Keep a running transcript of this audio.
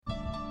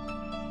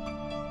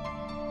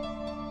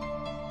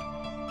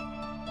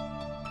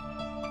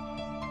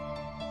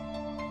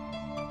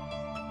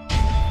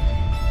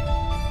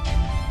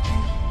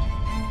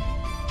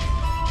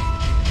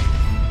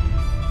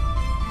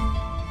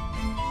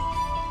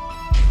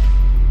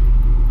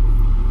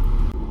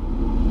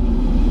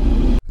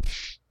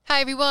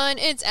Hi everyone,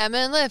 it's Emma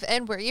and Liv,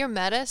 and we're your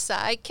meta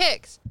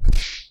sidekicks.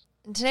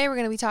 And today we're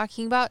going to be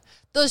talking about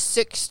the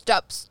 6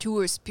 steps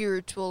to a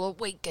spiritual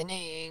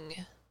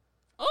awakening.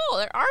 Oh,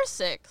 there are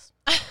 6.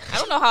 I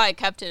don't know how I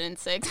kept it in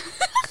 6.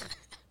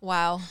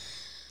 Wow.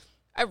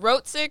 I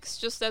wrote 6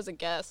 just as a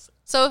guess.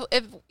 So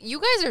if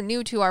you guys are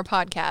new to our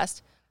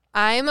podcast,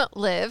 I'm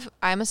Liv,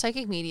 I'm a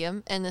psychic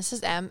medium, and this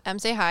is Em. Em,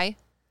 say hi.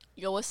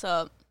 Yo, what's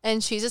up?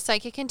 And she's a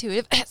psychic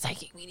intuitive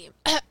psychic medium.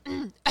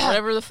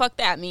 Whatever the fuck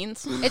that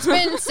means. It's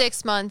been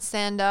 6 months,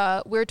 and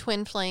we're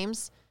twin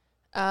flames.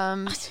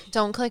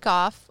 Don't click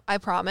off, I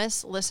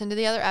promise. Listen to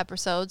the other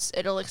episodes.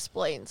 It'll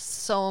explain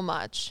so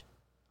much.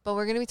 But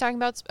we're going to be talking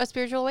about a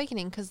spiritual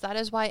awakening, because that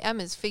is why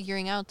Em is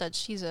figuring out that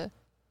she's a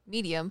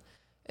medium,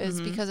 is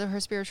because of her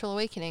spiritual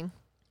awakening.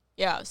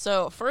 Yeah,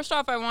 so first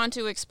off, I want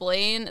to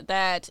explain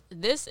that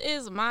this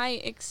is my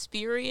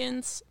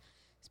experience.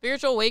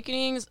 Spiritual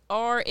awakenings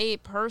are a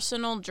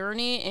personal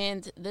journey,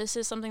 and this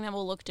is something that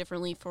will look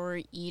differently for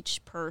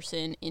each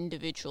person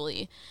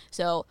individually.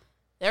 So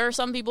there are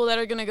some people that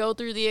are going to go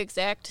through the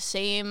exact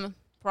same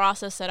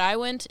process that I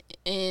went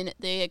in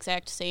the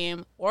exact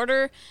same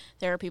order.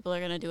 There are people that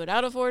are going to do it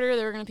out of order.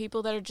 There are going to be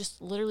people that are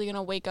just literally going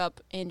to wake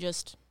up and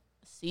just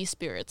see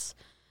spirits.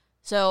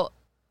 So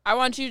I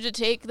want you to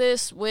take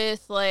this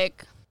with,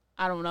 like,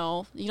 I don't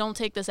know, you don't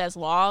take this as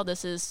law.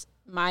 This is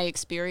my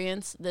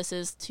experience. This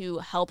is to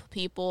help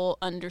people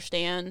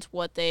understand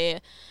what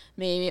they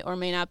may or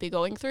may not be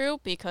going through,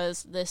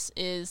 because this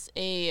is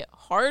a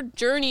hard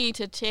journey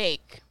to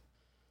take.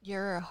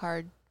 You're a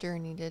hard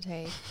journey to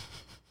take.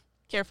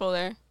 Careful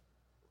there.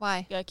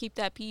 Why? You gotta keep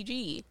that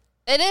PG.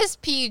 It is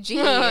PG.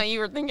 You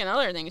were thinking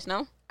other things,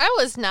 no? I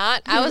was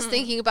not. I was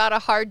thinking about a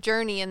hard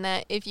journey, and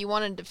that if you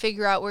wanted to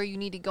figure out where you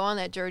need to go on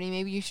that journey,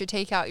 maybe you should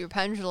take out your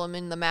pendulum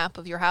in the map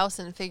of your house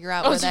and figure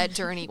out where that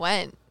journey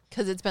went.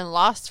 Because it's been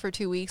lost for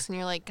 2 weeks, and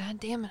you're like, God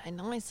damn it, I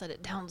know I set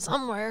it down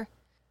somewhere.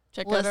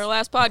 Check out our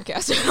last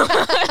podcast.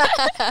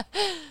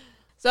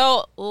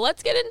 So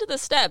let's get into the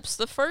steps.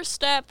 The first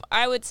step,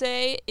 I would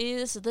say,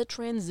 is the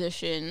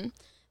transition.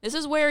 This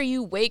is where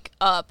you wake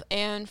up,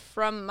 and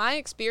from my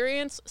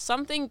experience,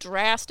 something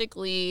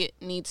drastically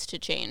needs to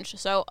change.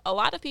 So a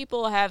lot of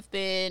people have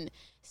been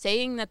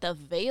saying that the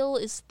veil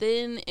is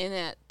thin and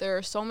that there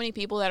are so many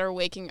people that are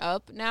waking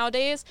up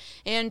nowadays,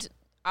 and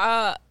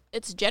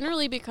it's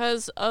generally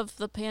because of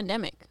the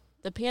pandemic.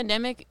 The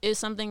pandemic is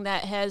something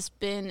that has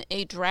been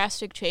a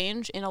drastic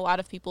change in a lot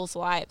of people's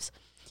lives.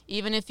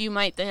 Even if you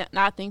might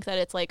not think that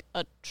it's like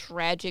a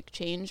tragic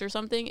change or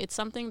something, it's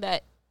something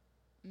that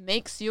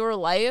makes your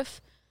life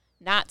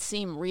not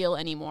seem real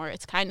anymore.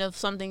 It's kind of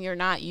something you're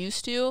not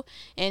used to,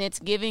 and it's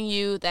giving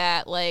you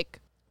that,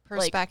 like,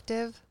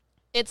 perspective.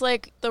 It's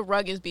like the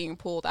rug is being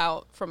pulled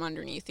out from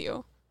underneath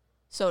you,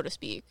 so to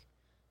speak.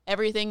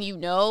 Everything you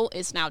know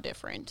is now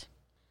different.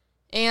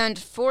 And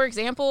for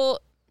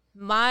example,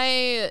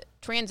 my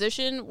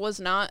transition was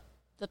not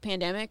the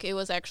pandemic. It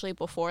was actually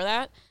before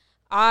that.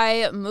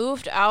 I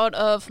moved out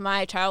of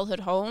my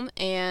childhood home,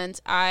 and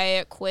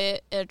I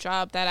quit a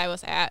job that I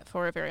was at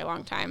for a very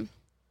long time.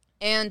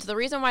 And the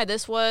reason why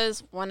this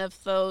was one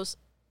of those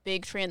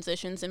big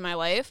transitions in my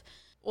life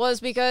was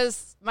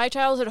because my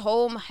childhood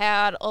home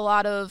had a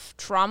lot of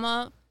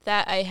trauma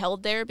that I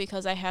held there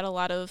because I had a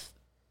lot of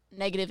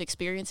negative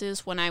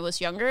experiences when I was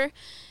younger.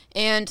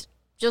 And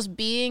just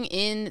being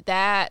in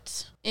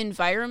that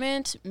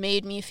environment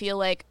made me feel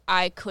like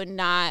I could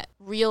not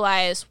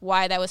realize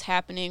why that was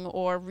happening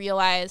or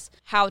realize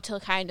how to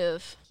kind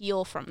of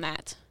heal from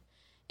that.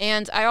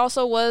 And I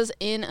also was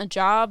in a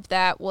job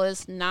that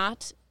was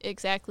not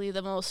exactly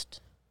the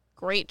most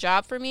great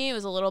job for me. It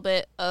was a little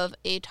bit of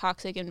a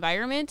toxic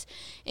environment,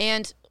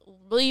 and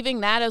leaving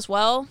that as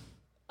well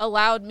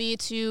allowed me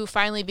to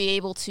finally be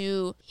able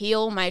to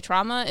heal my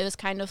trauma. It was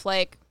kind of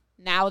like,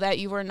 now that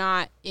you are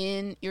not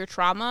in your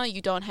trauma,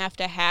 you don't have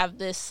to have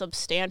this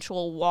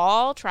substantial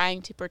wall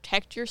trying to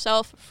protect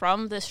yourself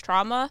from this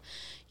trauma.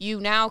 You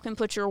now can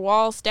put your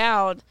walls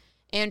down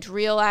and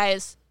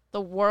realize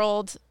the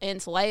world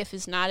and life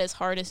is not as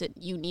hard as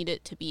you need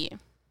it to be.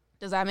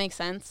 Does that make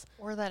sense?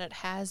 Or that it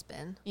has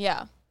been.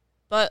 Yeah.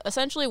 But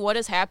essentially what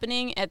is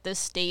happening at this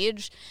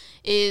stage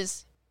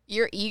is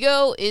your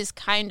ego is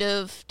kind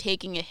of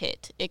taking a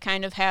hit. It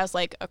kind of has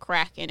like a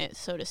crack in it,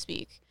 so to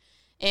speak.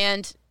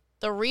 And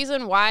the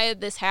reason why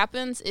this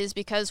happens is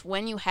because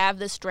when you have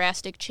this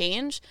drastic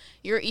change,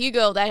 your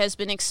ego that has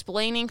been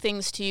explaining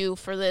things to you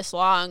for this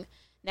long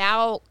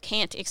now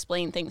can't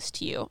explain things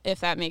to you, if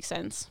that makes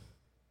sense.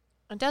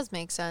 It does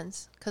make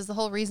sense, because the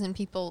whole reason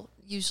people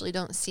usually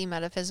don't see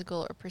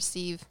metaphysical or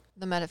perceive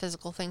the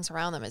metaphysical things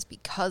around them is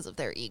because of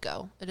their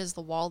ego. It is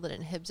the wall that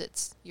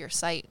inhibits your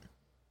sight.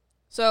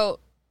 So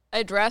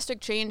a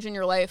drastic change in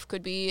your life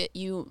could be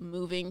you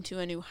moving to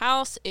a new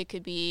house. It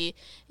could be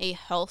a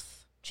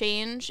health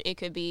change. It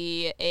could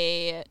be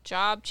a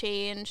job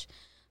change,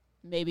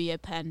 maybe a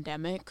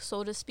pandemic,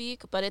 so to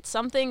speak. But it's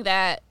something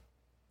that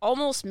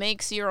almost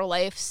makes your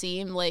life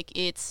seem like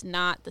it's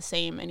not the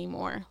same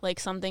anymore. Like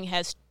something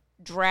has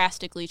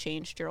drastically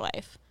changed your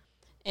life.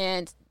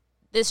 And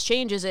this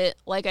changes it,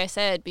 like I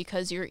said,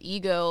 because your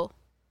ego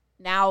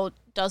now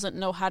doesn't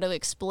know how to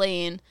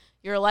explain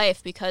your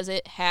life because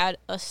it had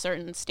a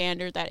certain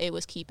standard that it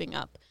was keeping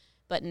up.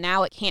 But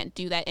now it can't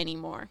do that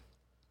anymore.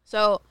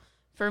 So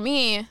for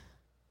me,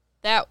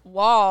 that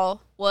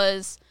wall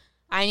was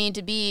I need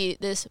to be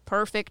this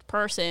perfect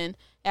person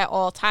at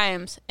all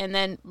times. And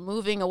then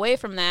moving away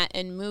from that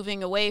and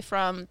moving away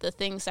from the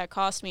things that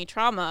caused me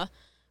trauma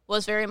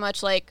was very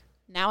much like,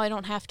 now I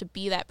don't have to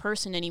be that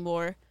person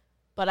anymore,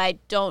 but I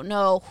don't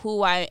know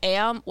who I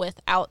am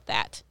without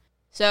that.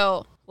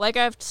 So like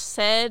I've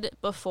said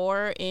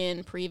before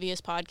in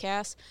previous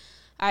podcasts,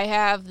 I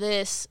have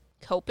this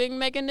coping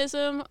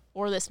mechanism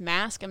or this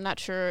mask. I'm not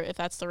sure if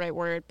that's the right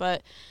word,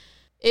 but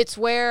it's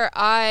where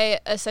I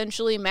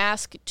essentially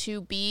mask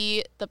to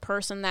be the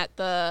person that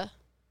the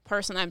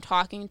person I'm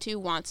talking to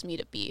wants me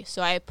to be.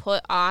 So I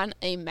put on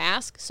a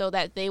mask so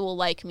that they will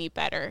like me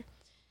better.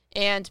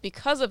 And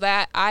because of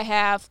that, I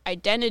have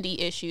identity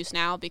issues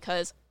now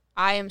because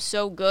I am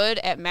so good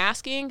at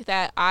masking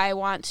that I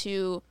want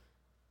to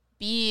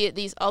be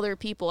these other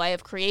people. I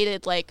have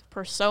created like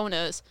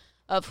personas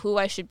of who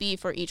I should be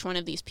for each one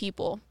of these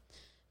people.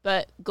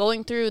 But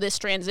going through this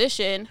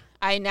transition,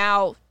 I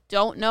now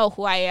don't know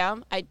who I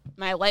am.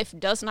 My life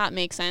does not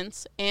make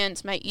sense,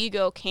 and my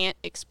ego can't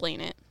explain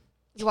it.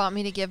 You want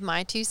me to give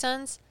my 2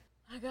 cents?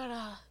 I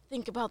gotta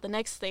think about the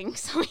next thing,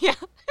 so yeah.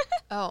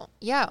 Oh,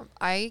 yeah,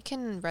 I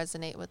can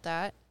resonate with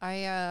that.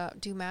 I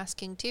do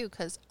masking too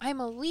because I'm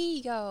a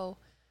Leo.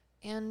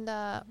 And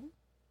a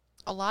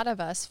lot of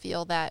us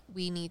feel that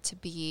we need to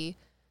be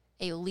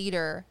a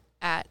leader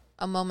at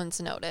a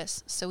moment's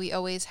notice. So we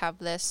always have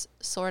this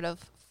sort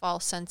of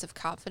false sense of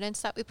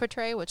confidence that we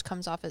portray, which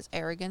comes off as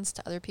arrogance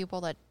to other people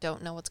that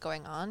don't know what's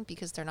going on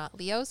because they're not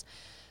Leos.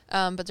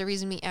 But the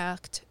reason we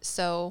act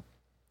so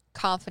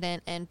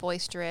confident and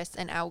boisterous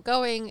and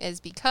outgoing is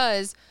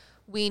because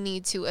we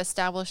need to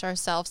establish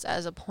ourselves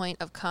as a point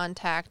of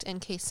contact in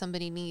case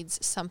somebody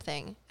needs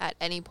something at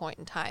any point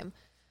in time.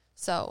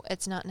 So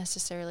it's not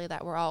necessarily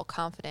that we're all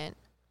confident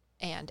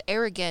and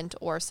arrogant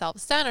or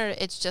self-centered.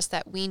 It's just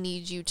that we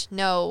need you to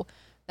know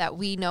that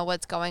we know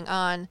what's going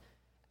on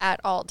at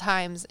all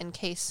times in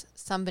case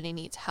somebody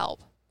needs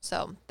help.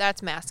 So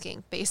that's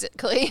masking,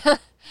 basically.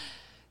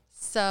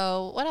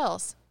 So what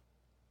else?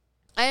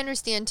 I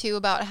understand, too,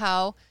 about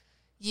how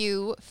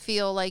you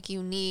feel like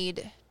you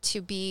need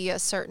to be a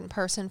certain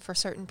person for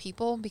certain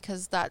people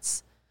because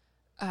that's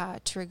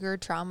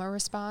triggered trauma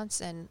response,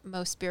 and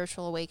most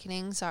spiritual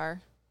awakenings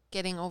are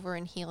getting over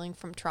and healing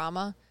from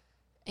trauma.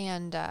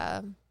 And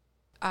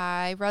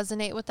I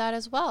resonate with that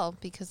as well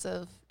because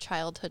of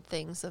childhood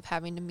things of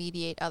having to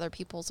mediate other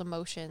people's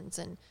emotions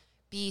and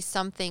be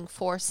something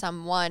for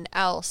someone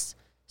else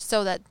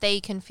so that they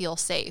can feel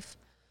safe.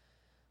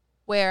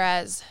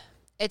 Whereas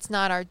it's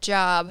not our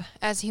job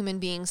as human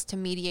beings to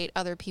mediate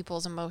other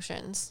people's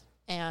emotions.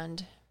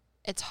 And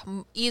it's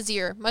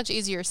much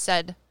easier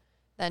said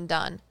than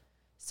done.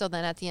 So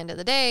then at the end of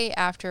the day,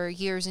 after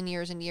years and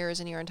years and years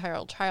in your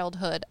entire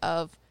childhood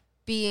of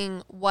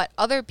being what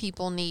other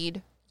people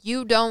need,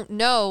 you don't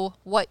know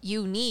what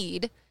you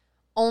need,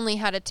 only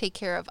how to take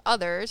care of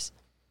others.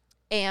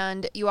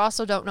 And you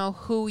also don't know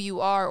who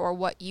you are or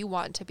what you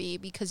want to be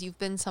because you've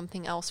been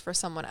something else for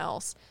someone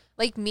else.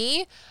 Like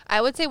me, I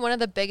would say one of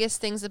the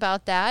biggest things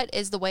about that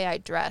is the way I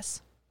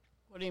dress.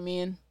 What do you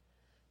mean?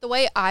 The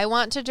way I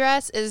want to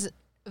dress is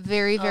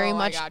very, very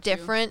much I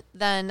different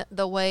than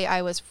the way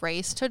I was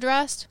raised to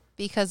dress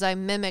because I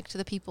mimicked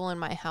the people in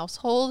my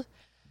household.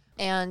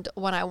 And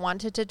when I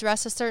wanted to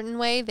dress a certain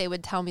way, they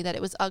would tell me that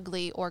it was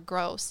ugly or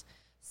gross.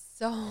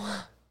 So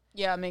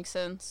yeah, it makes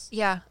sense.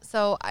 Yeah.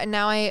 So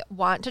now I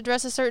want to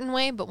dress a certain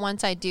way, but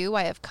once I do,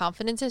 I have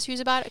confidence issues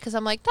about it because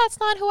I'm like, that's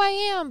not who I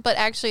am. But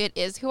actually, it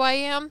is who I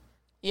am.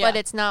 Yeah. But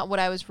it's not what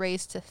I was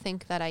raised to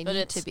think that I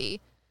need to be.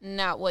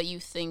 Not what you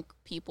think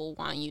people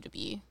want you to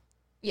be.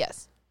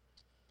 Yes.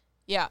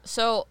 Yeah.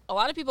 So a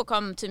lot of people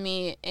come to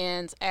me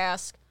and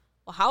ask,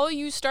 well, how are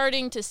you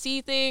starting to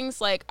see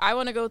things? Like, I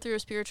want to go through a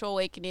spiritual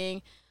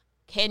awakening.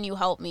 Can you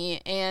help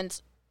me?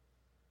 And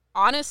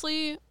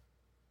honestly,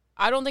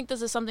 I don't think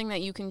this is something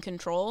that you can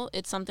control.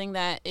 It's something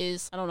that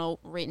is, I don't know,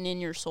 written in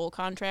your soul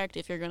contract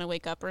if you're going to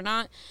wake up or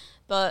not.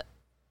 But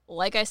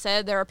like I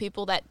said, there are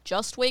people that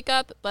just wake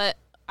up, but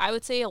I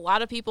would say a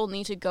lot of people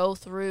need to go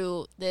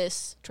through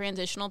this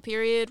transitional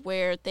period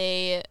where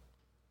they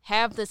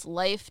have this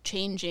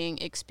life-changing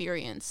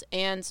experience.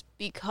 And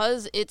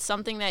because it's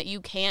something that you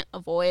can't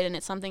avoid and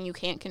it's something you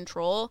can't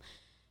control,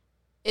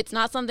 it's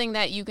not something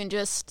that you can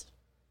just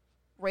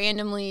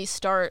randomly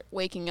start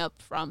waking up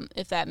from,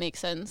 if that makes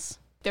sense.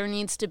 There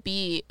needs to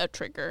be a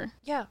trigger.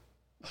 Yeah.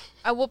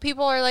 Well,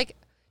 people are like,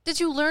 did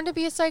you learn to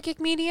be a psychic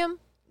medium?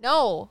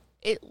 No.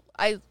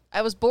 I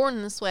was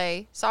born this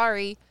way.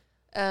 Sorry.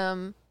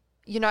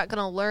 You're not going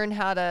to learn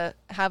how to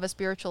have a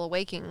spiritual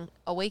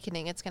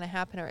awakening. It's going to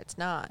happen or it's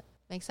not.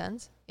 Make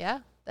sense? Yeah?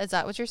 Is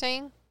that what you're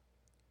saying?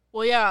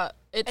 Well, yeah.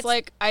 It's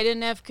like I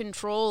didn't have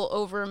control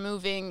over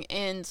moving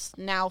and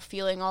now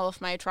feeling all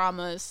of my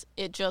traumas.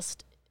 It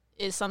just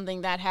is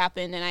something that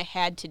happened and I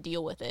had to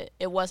deal with it.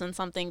 It wasn't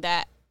something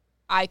that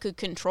I could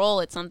control.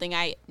 It's something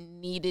I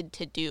needed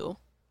to do.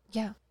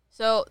 Yeah.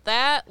 So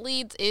that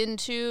leads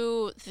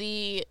into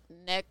the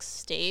next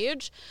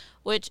stage,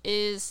 which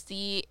is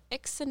the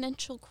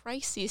existential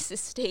crisis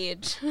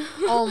stage.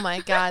 Oh my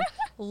God.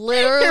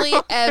 Literally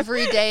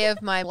every day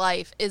of my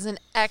life is an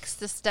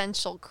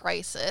existential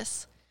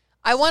crisis.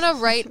 I want to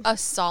write a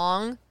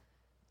song,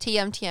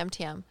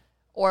 TM,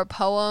 or a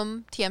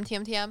poem,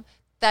 TM,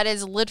 that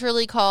is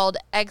literally called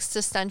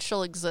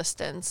Existential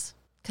Existence,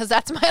 because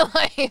that's my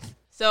life.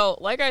 So,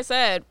 like I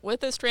said,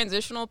 with this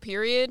transitional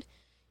period,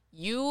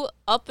 you,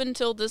 up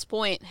until this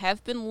point,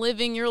 have been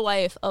living your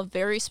life a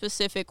very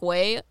specific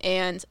way,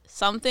 and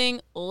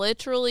something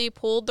literally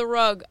pulled the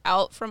rug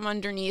out from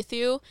underneath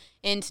you,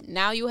 and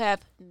now you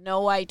have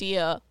no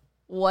idea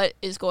what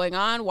is going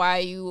on, why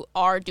you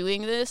are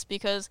doing this,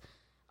 because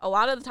a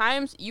lot of the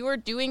times you are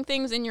doing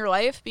things in your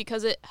life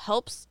because it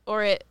helps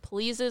or it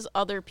pleases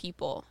other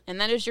people. And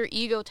that is your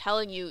ego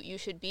telling you you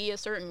should be a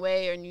certain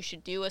way and you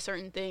should do a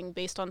certain thing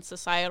based on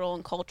societal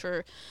and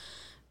culture,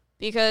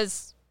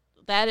 because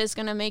that is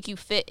going to make you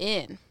fit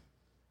in.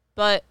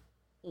 But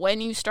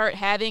when you start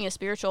having a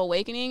spiritual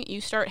awakening,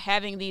 you start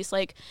having these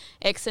like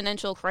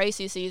existential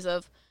crises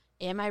of,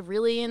 am I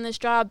really in this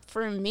job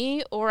for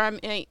me, or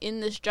am I in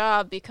this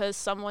job because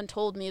someone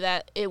told me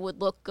that it would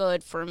look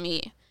good for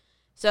me?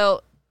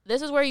 So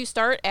this is where you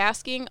start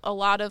asking a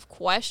lot of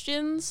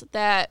questions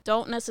that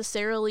don't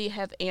necessarily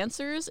have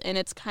answers, and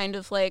it's kind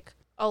of like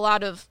a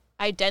lot of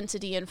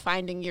identity and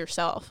finding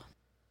yourself.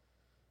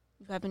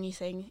 You have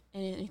anything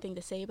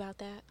to say about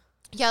that?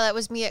 Yeah, that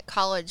was me at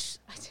college,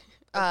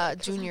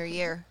 junior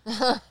year.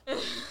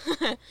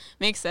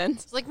 Makes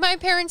sense. It's like, my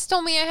parents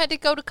told me I had to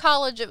go to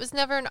college. It was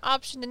never an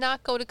option to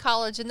not go to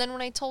college. And then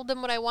when I told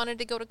them what I wanted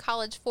to go to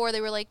college for,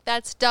 they were like,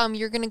 that's dumb.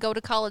 You're going to go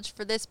to college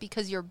for this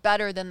because you're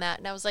better than that.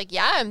 And I was like,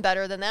 yeah, I'm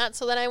better than that.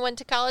 So then I went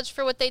to college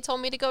for what they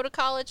told me to go to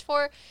college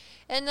for.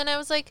 And then I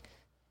was like,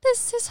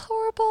 this is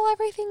horrible.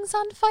 Everything's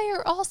on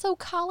fire. Also,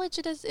 college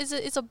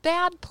is a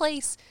bad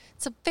place.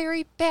 It's a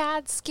very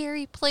bad,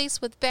 scary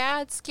place with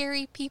bad,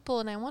 scary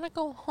people. And I want to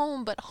go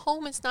home, but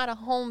home is not a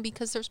home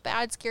because there's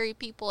bad, scary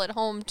people at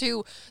home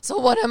too. So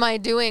what am I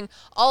doing?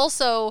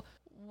 Also,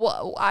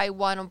 I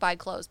want to buy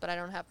clothes, but I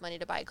don't have money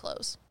to buy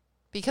clothes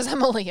because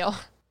I'm a Leo.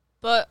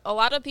 But a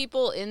lot of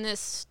people in this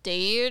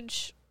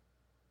stage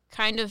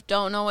kind of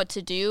don't know what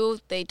to do.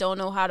 They don't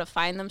know how to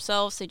find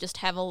themselves. They just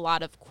have a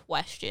lot of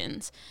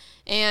questions.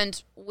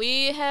 And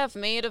we have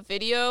made a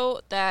video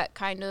that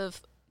kind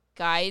of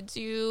guides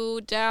you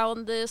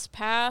down this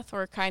path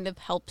or kind of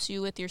helps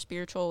you with your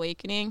spiritual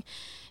awakening.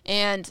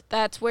 And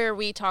that's where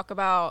we talk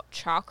about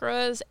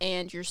chakras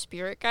and your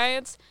spirit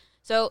guides.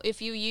 So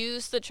if you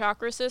use the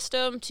chakra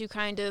system to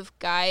kind of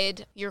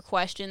guide your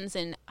questions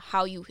and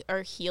how you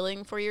are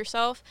healing for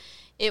yourself,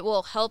 it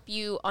will help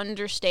you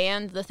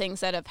understand the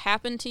things that have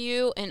happened to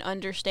you and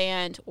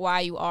understand why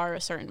you are a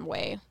certain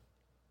way.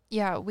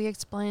 Yeah, we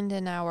explained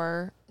in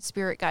our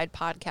Spirit Guide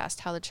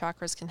podcast how the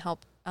chakras can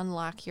help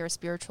unlock your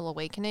spiritual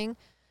awakening,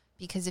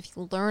 because if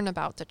you learn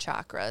about the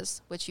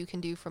chakras, which you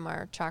can do from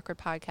our chakra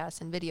podcast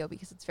and video,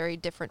 because it's very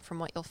different from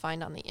what you'll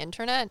find on the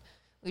internet.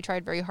 We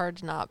tried very hard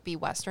to not be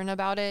Western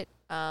about it,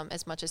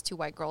 as much as two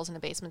white girls in the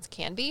basements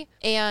can be.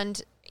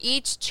 And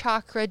each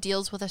chakra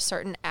deals with a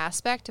certain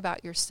aspect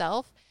about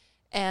yourself.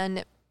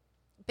 And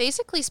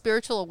basically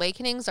spiritual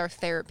awakenings are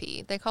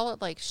therapy. They call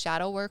it like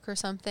shadow work or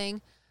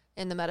something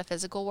in the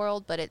metaphysical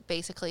world, but it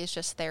basically is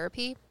just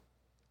therapy.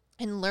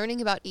 And learning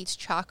about each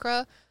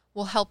chakra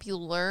will help you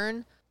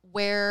learn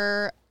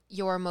where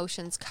your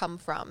emotions come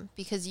from.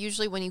 Because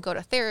usually when you go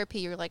to therapy,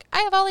 you're like, I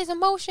have all these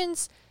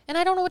emotions and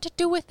I don't know what to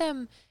do with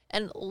them.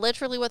 And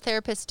literally what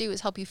therapists do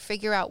is help you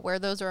figure out where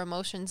those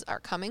emotions are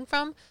coming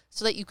from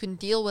so that you can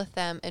deal with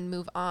them and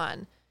move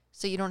on.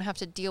 So you don't have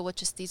to deal with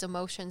just these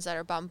emotions that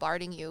are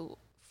bombarding you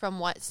from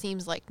what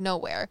seems like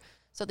nowhere.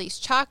 So these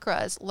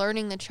chakras,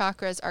 learning the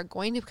chakras, are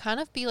going to kind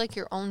of be like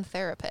your own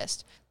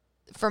therapist.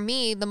 For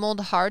me, the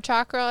Muladhara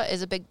chakra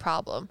is a big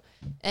problem,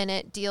 and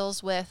it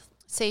deals with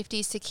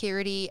safety,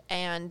 security,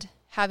 and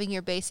having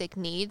your basic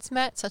needs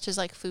met, such as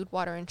like food,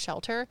 water, and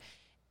shelter.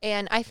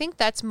 And I think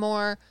that's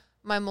more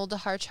my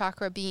Muladhara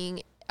chakra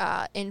being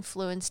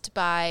influenced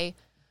by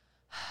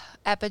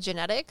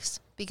epigenetics,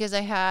 because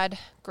I had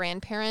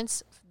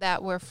grandparents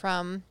that were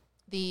from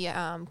the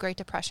Great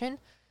Depression.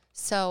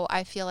 So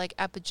I feel like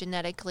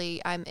epigenetically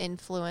I'm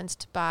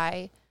influenced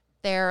by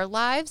their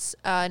lives.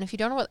 And if you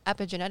don't know what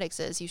epigenetics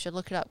is, you should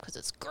look it up because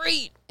it's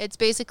great. It's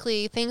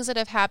basically things that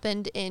have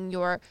happened in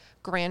your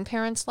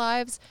grandparents'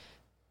 lives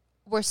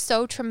were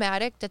so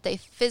traumatic that they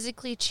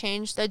physically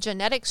changed the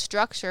genetic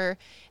structure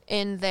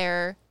in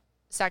their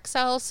sex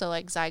cells, so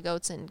like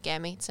zygotes and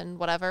gametes and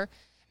whatever,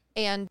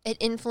 and it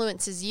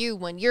influences you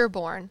when you're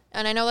born.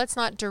 And I know that's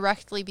not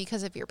directly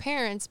because of your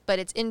parents, but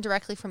it's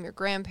indirectly from your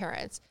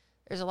grandparents.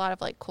 There's a lot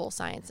of like cool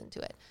science into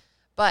it.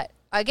 But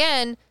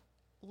again,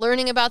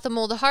 learning about the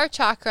Muladhara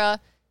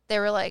chakra, they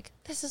were like,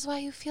 this is why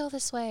you feel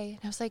this way. And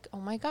I was like, oh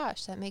my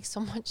gosh, that makes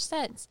so much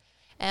sense.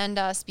 and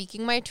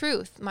speaking my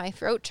truth, my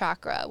throat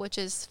chakra, which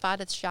is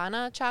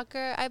Svadhisthana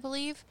chakra, I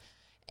believe.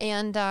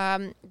 And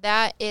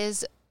that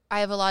is, I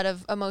have a lot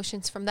of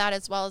emotions from that,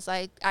 as well as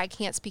I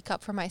can't speak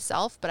up for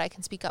myself, but I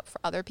can speak up for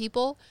other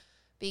people.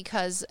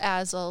 Because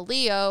as a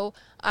Leo,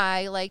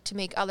 I like to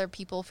make other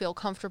people feel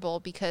comfortable,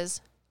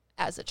 because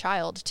as a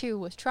child, too,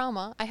 with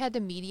trauma, I had to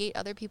mediate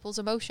other people's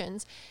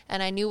emotions,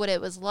 and I knew what it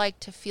was like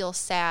to feel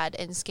sad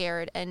and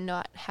scared and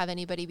not have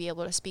anybody be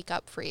able to speak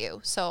up for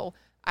you. So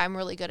I'm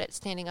really good at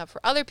standing up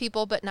for other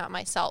people, but not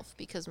myself,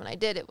 because when I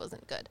did, it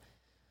wasn't good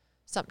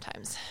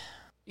sometimes.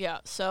 Yeah,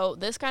 so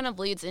this kind of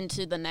leads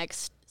into the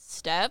next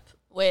step,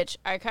 which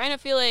I kind of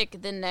feel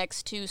like the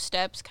next two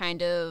steps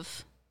kind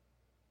of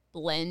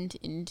blend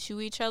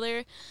into each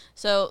other.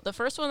 So the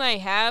first one I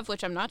have,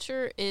 which I'm not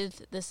sure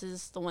if this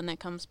is the one that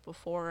comes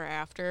before or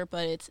after,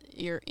 but it's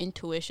your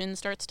intuition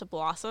starts to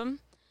blossom.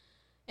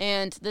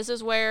 And this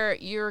is where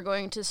you're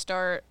going to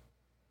start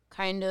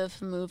kind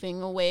of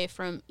moving away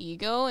from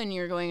ego, and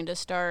you're going to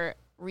start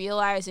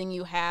realizing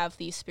you have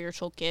these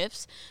spiritual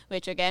gifts,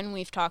 which again,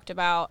 we've talked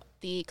about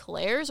the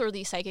clairs or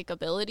the psychic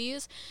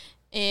abilities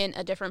in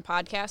a different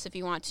podcast if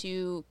you want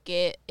to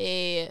get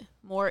a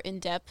more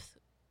in-depth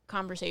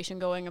conversation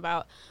going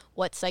about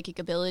what psychic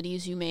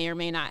abilities you may or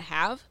may not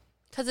have.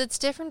 Because it's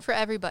different for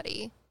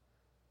everybody.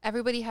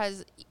 Everybody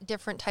has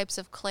different types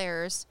of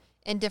clairs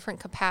in different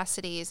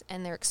capacities,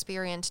 and they're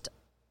experienced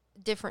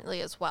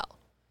differently as well.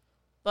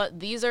 But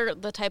these are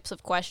the types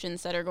of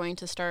questions that are going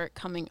to start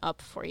coming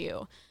up for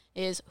you.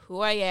 Is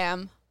who I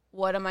am,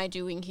 what am I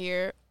doing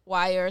here,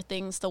 why are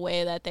things the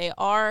way that they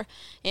are,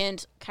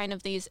 and kind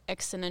of these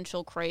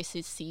existential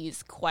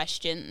crises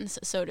questions,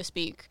 so to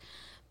speak.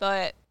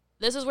 But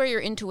this is where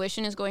your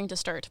intuition is going to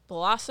start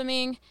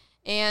blossoming,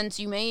 and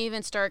you may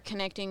even start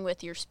connecting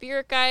with your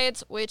spirit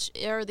guides, which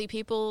are the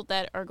people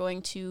that are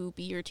going to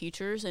be your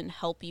teachers and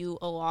help you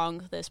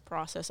along this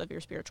process of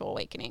your spiritual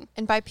awakening.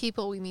 And by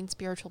people, we mean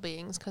spiritual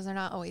beings, because they're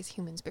not always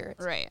human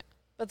spirits. Right.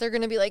 But they're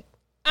going to be like,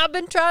 I've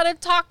been trying to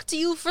talk to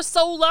you for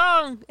so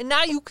long, and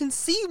now you can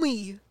see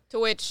me. To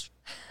which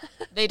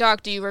they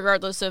talk to you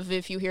regardless of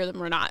if you hear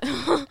them or not.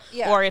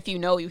 Yeah. Or if you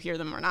know you hear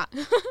them or not.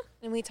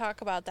 And we talk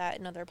about that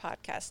in other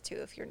podcasts, too,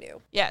 if you're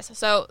new. Yes,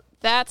 so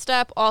that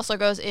step also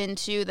goes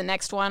into the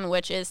next one,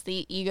 which is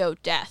the ego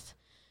death.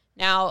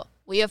 Now,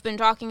 we have been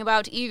talking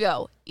about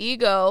ego.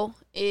 Ego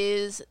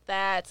is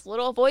that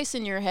little voice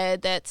in your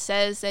head that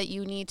says that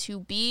you need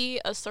to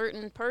be a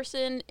certain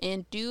person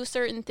and do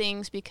certain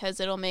things because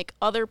it'll make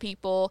other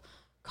people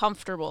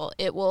comfortable.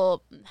 It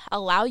will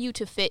allow you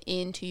to fit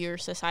into your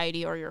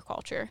society or your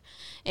culture.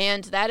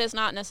 And that is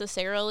not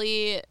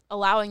necessarily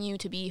allowing you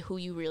to be who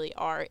you really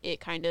are. It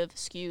kind of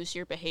skews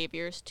your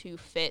behaviors to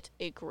fit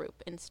a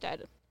group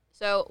instead.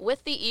 So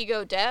with the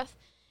ego death,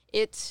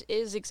 it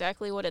is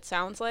exactly what it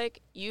sounds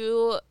like.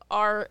 You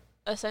are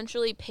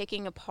essentially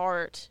picking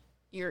apart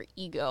your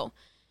ego.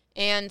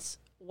 And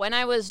when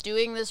I was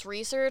doing this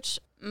research,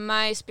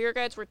 my spirit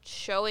guides were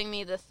showing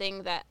me the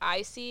thing that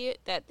I see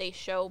that they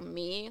show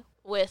me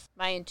with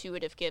my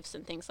intuitive gifts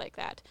and things like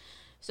that.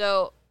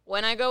 So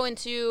when I go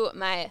into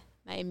my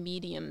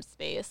medium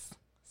space,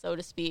 so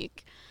to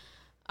speak,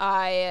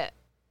 I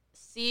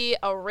see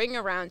a ring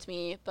around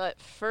me,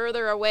 but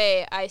further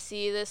away I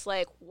see this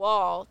like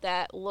wall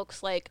that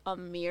looks like a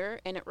mirror,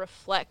 and it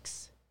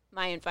reflects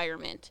my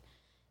environment.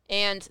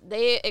 And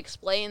they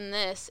explain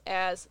this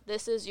as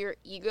this is your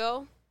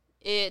ego.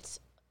 It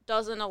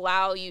doesn't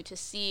allow you to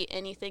see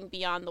anything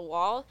beyond the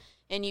wall,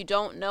 and you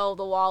don't know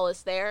the wall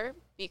is there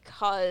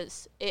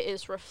because it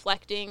is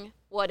reflecting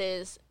what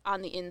is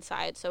on the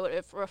inside. So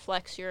it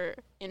reflects your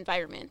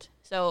environment.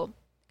 So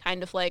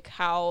kind of like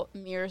how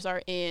mirrors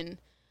are in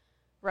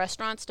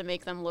restaurants to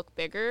make them look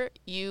bigger.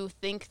 You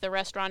think the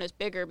restaurant is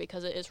bigger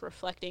because it is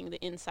reflecting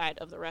the inside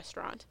of the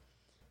restaurant.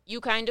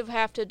 You kind of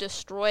have to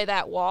destroy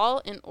that wall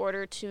in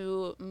order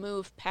to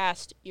move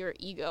past your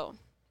ego.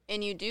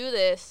 And you do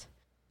this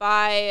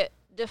by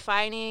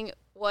defining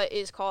what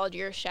is called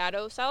your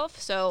shadow self.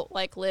 So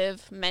like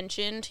Liv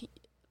mentioned,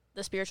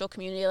 the spiritual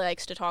community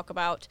likes to talk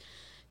about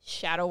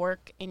shadow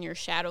work and your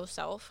shadow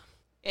self.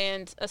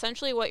 And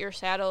essentially what your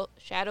shadow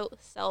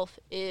self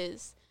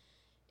is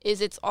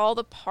it's all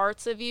the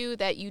parts of you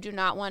that you do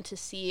not want to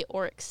see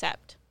or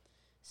accept.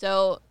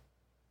 So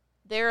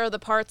there are the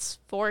parts,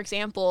 for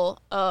example,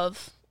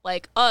 of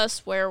like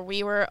us where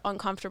we were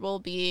uncomfortable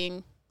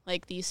being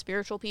like these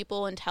spiritual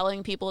people and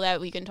telling people that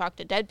we can talk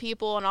to dead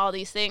people and all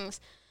these things.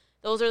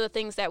 Those are the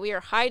things that we are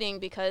hiding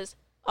because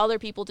other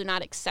people do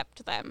not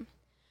accept them.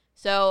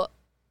 So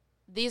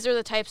these are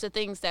the types of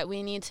things that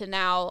we need to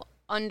now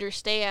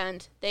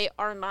understand. They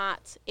are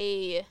not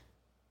a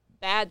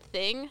bad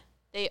thing.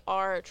 They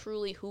are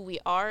truly who we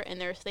are,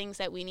 and they're things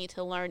that we need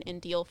to learn and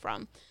deal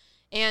from.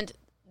 And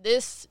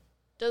this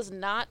does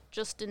not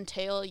just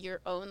entail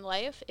your own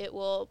life. It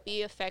will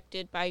be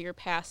affected by your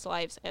past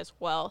lives as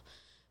well.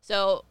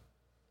 So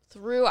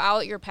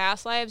throughout your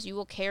past lives, you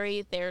will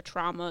carry their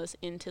traumas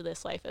into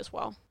this life as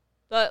well.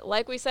 But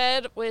like we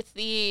said, with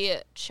the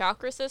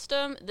chakra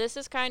system, this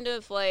is kind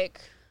of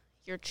like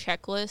your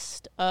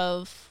checklist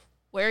of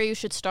where you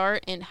should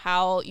start and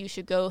how you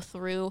should go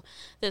through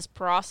this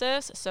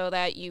process so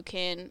that you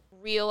can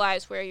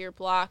realize where you're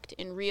blocked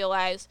and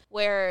realize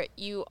where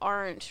you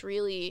aren't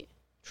really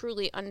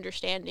truly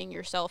understanding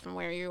yourself and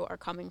where you are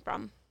coming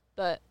from.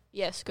 But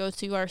yes, go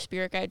to our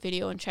spirit guide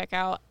video and check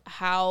out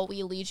how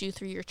we lead you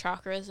through your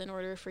chakras in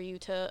order for you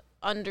to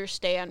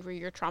understand where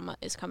your trauma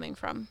is coming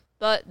from.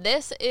 But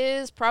this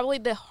is probably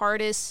the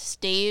hardest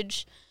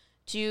stage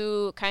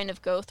to kind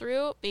of go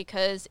through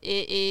because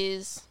it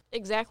is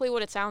exactly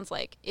what it sounds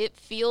like. It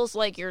feels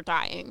like you're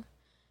dying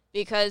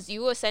because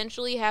you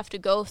essentially have to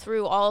go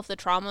through all of the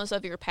traumas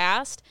of your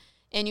past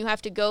and you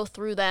have to go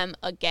through them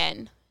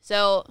again.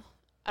 So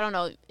I don't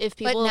know if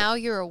people... But now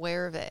you're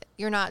aware of it.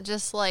 You're not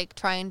just like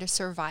trying to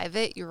survive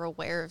it. You're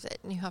aware of it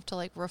and you have to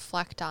like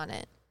reflect on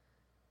it,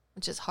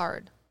 which is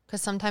hard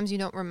because sometimes you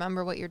don't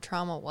remember what your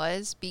trauma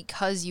was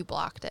because you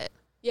blocked it.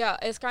 Yeah,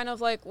 it's kind of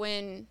like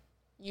when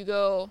you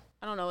go,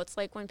 I don't know, it's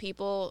like when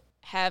people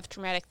have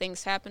traumatic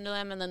things happen to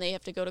them and then they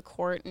have to go to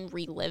court and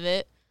relive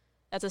it.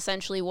 That's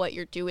essentially what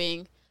you're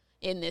doing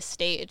in this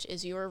stage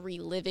is you're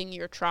reliving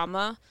your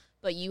trauma,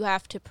 but you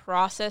have to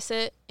process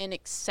it and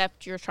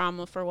accept your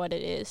trauma for what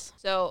it is.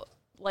 So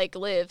like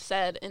Liv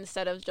said,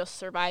 instead of just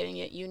surviving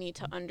it, you need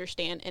to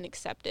understand and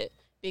accept it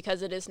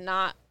because it is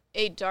not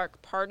a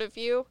dark part of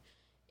you.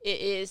 It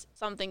is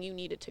something you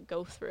needed to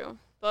go through.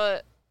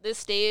 But this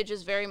stage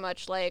is very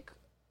much like,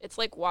 it's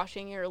like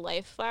watching your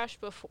life flash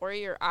before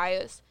your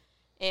eyes.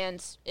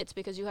 And it's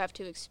because you have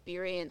to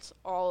experience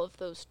all of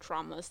those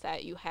traumas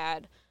that you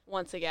had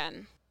once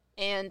again.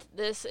 And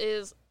this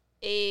is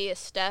a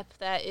step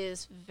that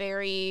is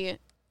very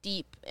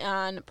deep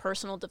on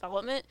personal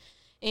development.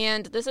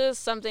 And this is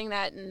something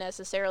that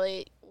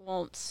necessarily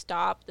won't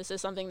stop. This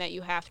is something that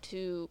you have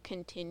to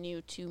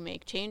continue to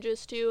make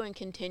changes to and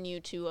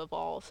continue to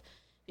evolve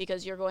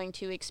because you're going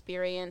to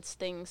experience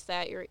things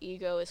that your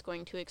ego is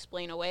going to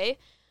explain away.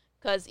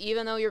 Because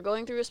even though you're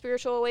going through a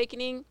spiritual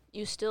awakening,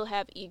 you still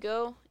have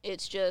ego.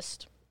 It's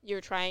just you're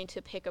trying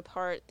to pick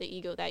apart the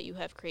ego that you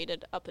have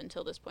created up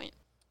until this point.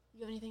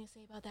 You have anything to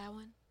say about that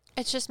one?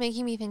 It's just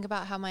making me think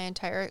about how my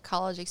entire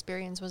college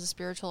experience was a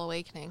spiritual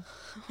awakening.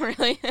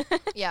 Really?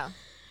 Yeah.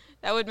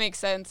 That would make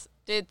sense.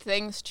 Did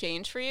things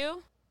change for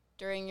you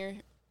during your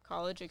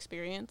college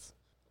experience?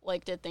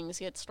 Like, did things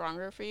get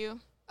stronger for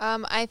you?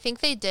 I think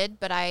they did,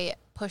 but I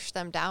pushed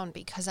them down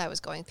because I was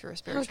going through a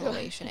spiritual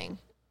awakening.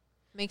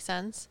 Makes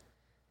sense?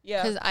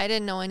 Yeah. Because I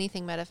didn't know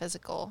anything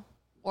metaphysical,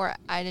 or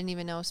I didn't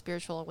even know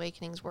spiritual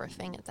awakenings were a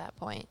thing at that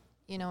point.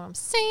 You know what I'm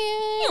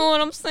saying? You know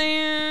what I'm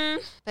saying?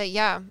 But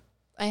yeah,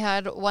 I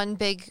had one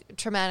big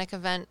traumatic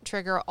event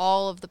trigger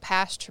all of the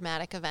past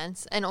traumatic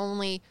events, and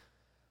only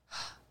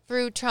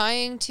through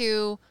trying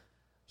to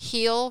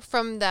heal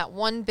from that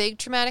one big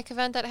traumatic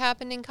event that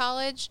happened in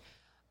college,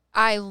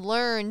 I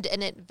learned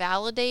and it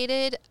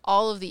validated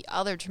all of the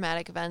other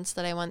traumatic events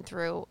that I went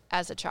through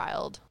as a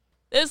child.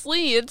 This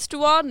leads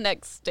to our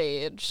next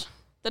stage.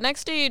 The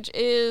next stage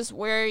is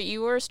where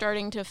you are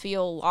starting to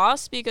feel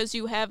lost because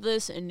you have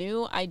this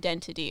new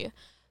identity.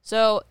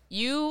 So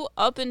you,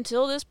 up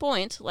until this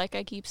point, like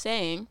I keep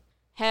saying,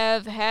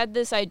 have had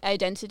this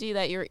identity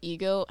that your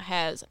ego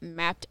has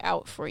mapped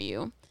out for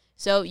you.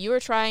 So you are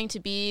trying to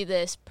be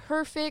this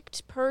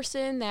perfect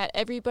person that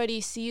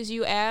everybody sees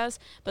you as,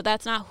 but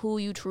that's not who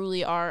you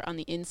truly are on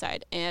the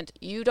inside. And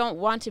you don't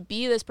want to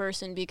be this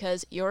person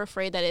because you're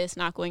afraid that it's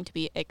not going to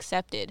be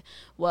accepted.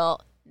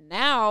 Well,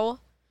 now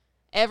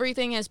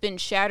everything has been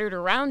shattered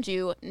around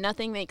you.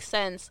 Nothing makes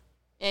sense.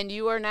 And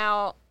you are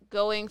now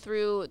going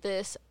through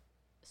this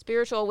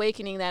spiritual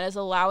awakening that is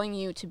allowing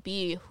you to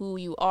be who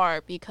you are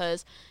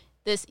because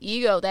this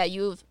ego that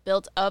you've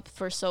built up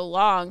for so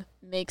long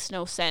makes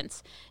no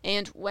sense.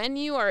 And when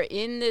you are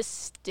in this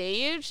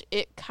stage,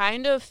 it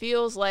kind of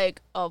feels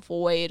like a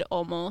void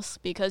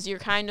almost because you're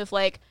kind of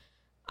like,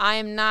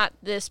 I'm not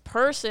this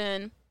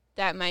person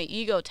that my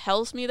ego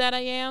tells me that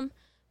I am,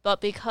 but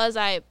because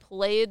I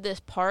played this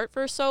part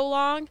for so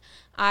long,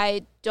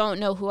 I don't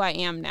know who I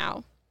am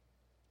now.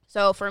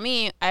 So for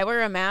me, I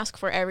wear a mask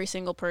for every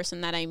single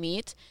person that I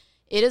meet.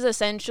 It is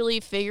essentially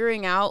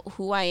figuring out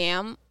who I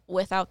am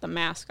without the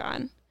mask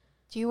on.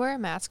 Do you wear a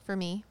mask for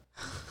me?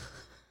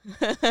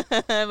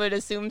 I would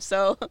assume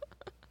so.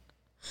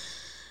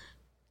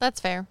 That's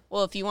fair.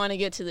 Well, if you want to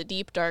get to the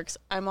deep darks,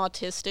 I'm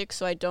autistic,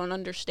 so I don't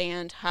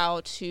understand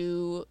how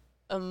to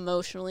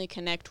emotionally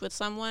connect with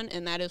someone,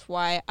 and that is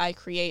why I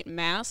create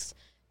masks,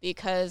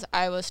 because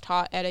I was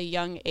taught at a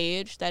young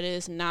age that it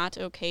is not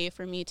okay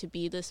for me to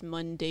be this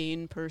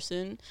mundane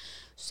person.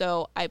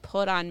 So I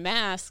put on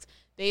masks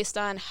based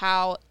on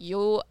how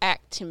you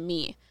act to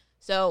me.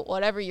 So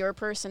whatever your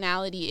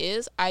personality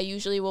is, I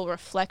usually will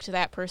reflect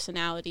that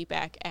personality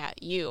back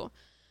at you.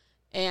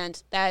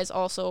 And that is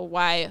also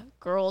why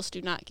girls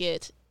do not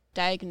get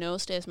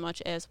diagnosed as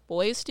much as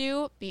boys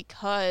do,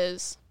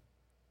 because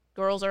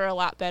girls are a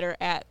lot better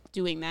at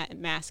doing that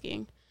and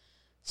masking.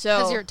 So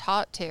because you're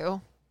taught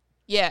to.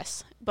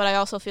 Yes, but I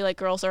also feel like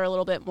girls are a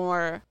little bit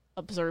more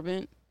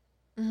observant.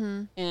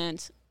 Mm-hmm.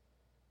 And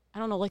I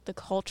don't know, like the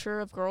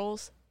culture of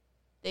girls,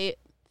 they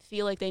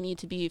feel like they need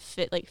to be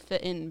fit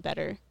in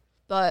better.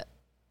 But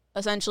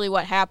essentially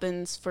what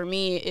happens for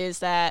me is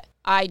that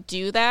I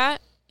do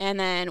that, and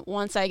then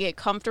once I get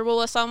comfortable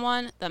with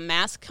someone, the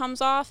mask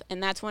comes off,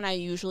 and that's when I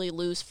usually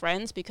lose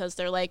friends because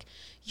they're like,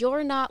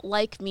 you're not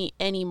like me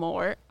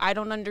anymore. I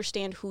don't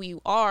understand who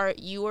you are.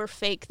 You were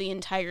fake the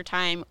entire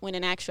time, when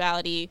in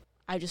actuality,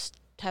 I just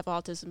have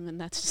autism,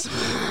 and that's just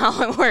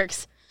how it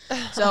works.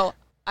 So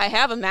I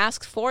have a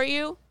mask for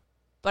you,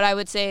 but I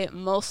would say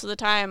most of the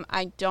time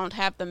I don't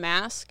have the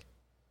mask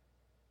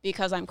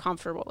because I'm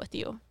comfortable with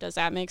you. Does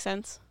that make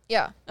sense?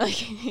 Yeah.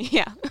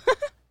 Yeah.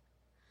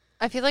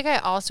 I feel like I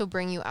also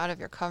bring you out of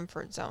your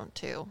comfort zone,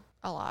 too,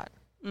 a lot.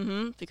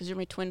 Mm-hmm, because you're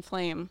my twin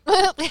flame.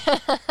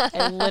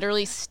 I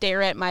literally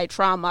stare at my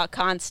trauma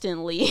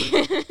constantly.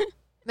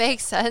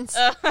 Makes sense.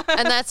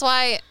 And that's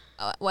why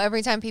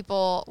every time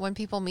when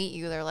people meet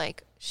you, they're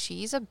like,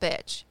 she's a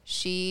bitch.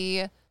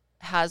 She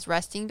has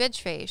resting bitch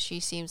face. She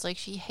seems like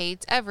she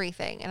hates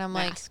everything. And I'm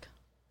Mask.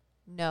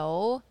 like,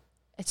 no,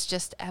 it's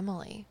just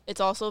Emily. It's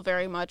also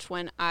very much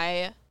when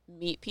I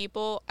meet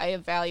people, I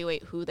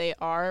evaluate who they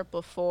are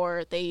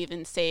before they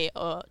even say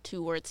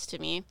 2 words to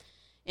me.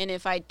 And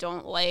if I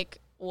don't like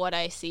what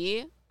I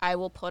see, I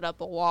will put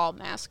up a wall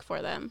mask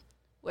for them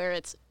where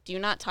it's, do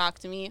not talk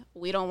to me.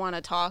 We don't want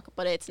to talk,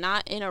 but it's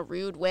not in a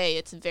rude way.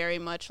 It's very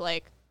much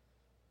like,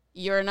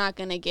 you're not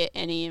going to get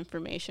any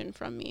information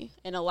from me.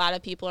 And a lot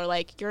of people are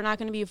like, you're not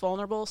going to be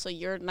vulnerable, so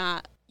you're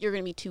going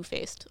to be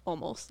two-faced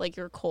almost, like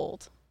you're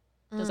cold.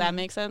 Does that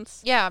make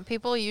sense? Yeah,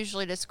 people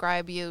usually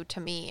describe you to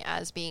me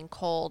as being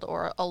cold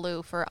or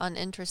aloof or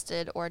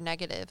uninterested or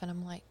negative, and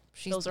I'm like,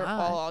 Those are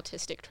all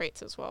autistic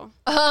traits as well.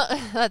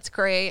 That's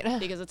great.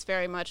 Because it's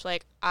very much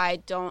like, I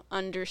don't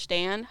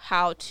understand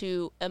how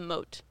to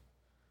emote.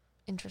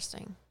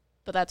 Interesting.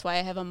 But that's why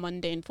I have a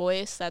mundane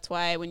voice. That's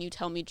why when you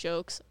tell me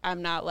jokes,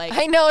 I'm not like,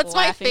 I know, it's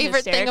my laughing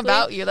favorite thing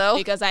about you, though.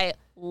 Because I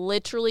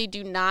literally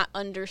do not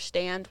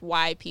understand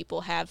why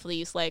people have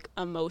these like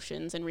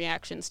emotions and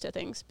reactions to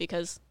things,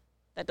 because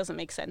that doesn't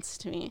make sense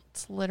to me.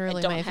 It's literally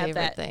I don't my have favorite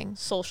that thing.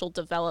 Social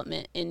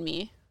development in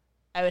me.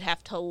 I would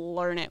have to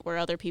learn it where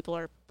other people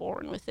are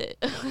born with it.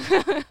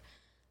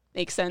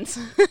 Makes sense.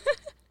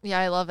 Yeah,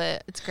 I love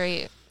it. It's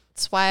great.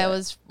 That's why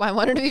I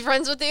wanted to be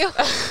friends with you.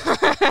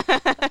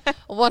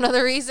 One of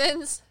the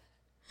reasons.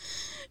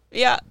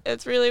 Yeah,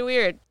 it's really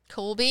weird.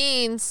 Cool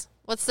beans.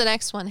 What's the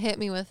next one? Hit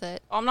me with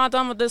it. I'm not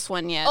done with this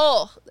one yet.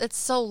 Oh, it's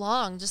so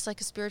long, just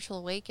like a spiritual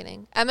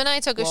awakening. Em and I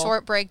took a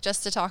short break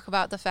just to talk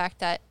about the fact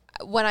that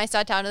when I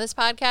sat down to this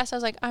podcast, I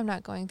was like, I'm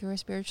not going through a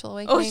spiritual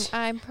awakening.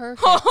 I'm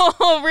perfect.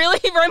 Oh, really?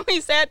 When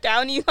we sat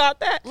down, you thought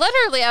that?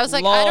 Literally, I was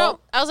like, I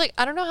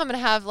don't know how I'm going to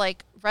have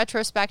like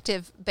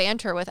retrospective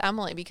banter with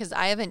Emily because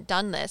I haven't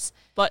done this.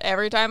 But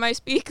every time I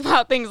speak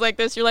about things like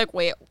this, you're like,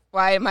 wait,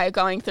 why am I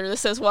going through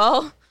this as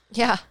well?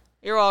 Yeah.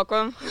 You're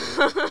welcome.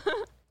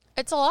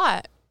 It's a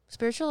lot.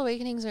 Spiritual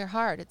awakenings are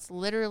hard. It's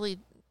literally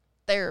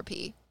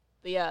therapy.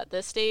 But yeah,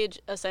 this stage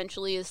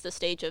essentially is the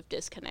stage of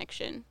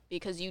disconnection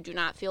because you do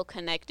not feel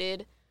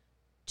connected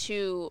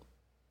to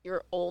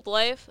your old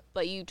life,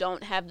 but you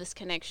don't have this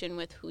connection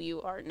with who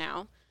you are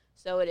now.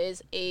 So it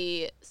is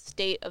a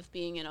state of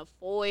being in a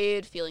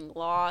void, feeling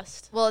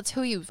lost. Well, it's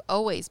who you've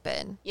always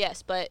been.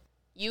 Yes, but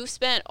you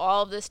spent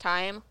all of this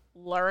time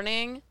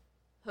learning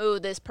who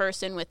this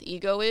person with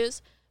ego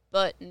is,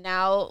 but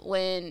now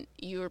when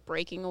you're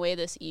breaking away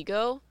this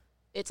ego,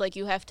 it's like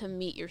you have to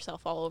meet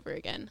yourself all over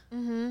again.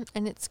 Mm-hmm.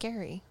 And it's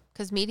scary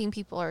because meeting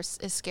people is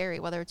scary,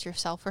 whether it's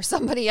yourself or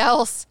somebody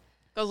else.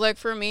 Because, like,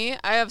 for me,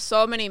 I have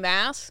so many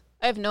masks.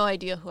 I have no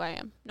idea who I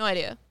am. No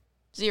idea.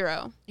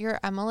 Zero. You're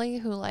Emily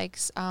who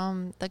likes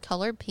the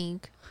color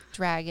pink,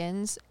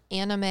 dragons,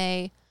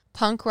 anime,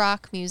 punk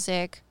rock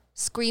music,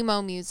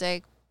 screamo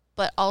music,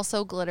 but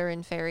also glitter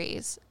and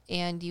fairies.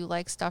 And you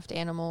like stuffed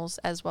animals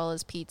as well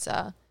as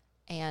pizza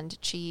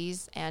and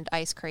cheese and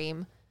ice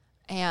cream.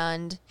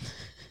 And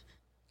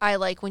I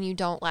like when you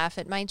don't laugh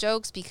at my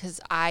jokes because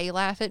I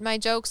laugh at my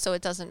jokes, so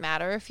it doesn't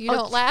matter if you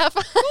don't laugh.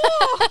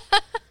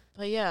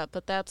 But yeah,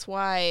 but that's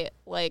why,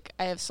 like,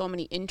 I have so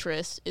many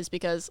interests is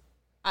because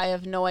I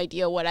have no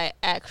idea what I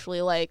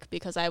actually like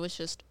because I was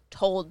just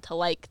told to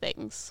like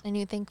things. And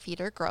you think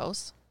feet are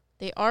gross.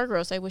 They are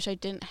gross. I wish I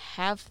didn't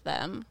have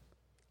them.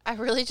 I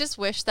really just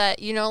wish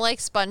that, like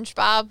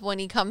SpongeBob when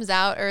he comes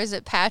out, or is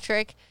it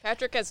Patrick?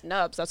 Patrick has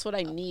nubs. That's what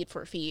I need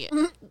for feet.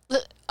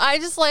 I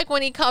just like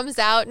when he comes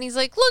out and he's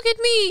like, look at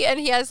me. And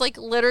he has like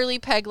literally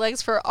peg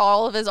legs for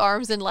all of his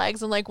arms and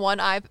legs and like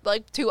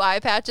two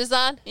eye patches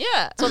on.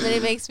 Yeah. That's what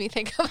it makes me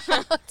think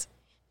about.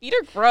 Feet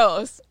are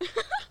gross.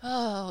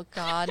 Oh,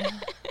 God.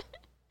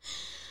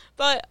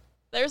 But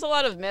there's a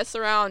lot of myths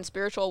around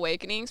spiritual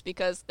awakenings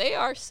because they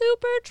are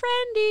super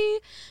trendy.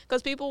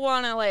 Because people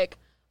want to like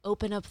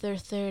open up their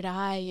third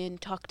eye and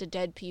talk to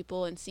dead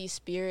people and see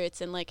spirits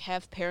and like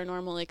have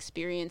paranormal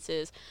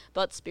experiences.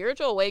 But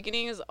spiritual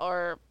awakenings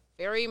are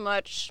very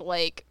much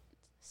like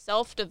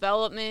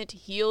self-development,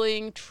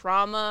 healing,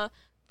 trauma.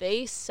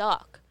 They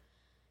suck.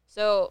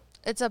 So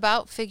it's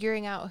about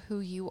figuring out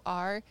who you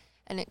are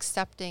and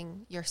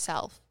accepting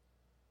yourself.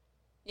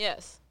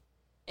 Yes.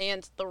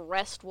 and the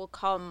rest will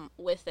come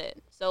with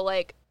it. So,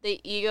 like,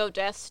 the ego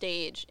death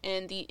stage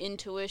and the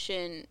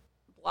intuition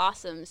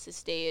blossoms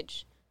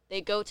stage, they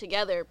go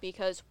together,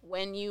 because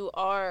when you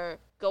are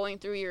going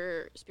through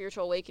your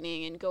spiritual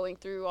awakening and going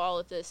through all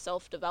of this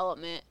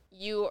self-development,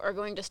 you are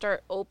going to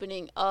start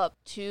opening up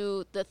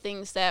to the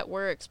things that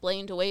were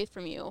explained away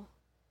from you,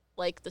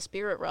 like the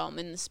spirit realm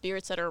and the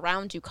spirits that are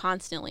around you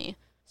constantly.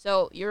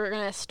 So you're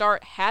going to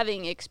start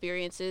having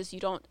experiences. You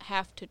don't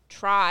have to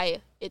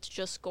try. It's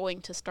just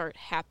going to start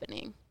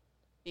happening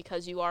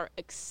because you are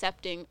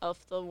accepting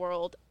of the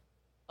world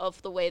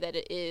of the way that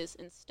it is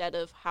instead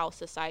of how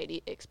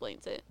society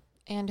explains it.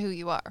 And who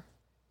you are.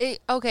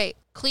 Okay,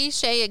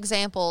 cliche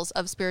examples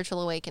of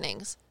spiritual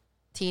awakenings.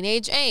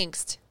 Teenage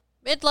angst,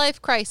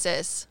 midlife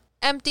crisis,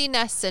 empty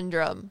nest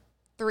syndrome.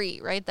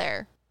 3 right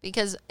there.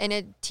 Because in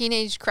a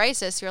teenage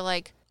crisis, you're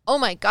like, oh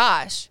my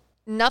gosh,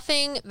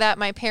 nothing that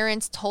my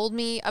parents told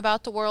me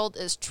about the world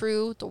is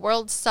true. The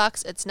world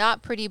sucks. It's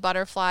not pretty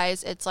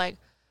butterflies. It's like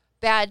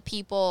bad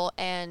people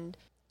and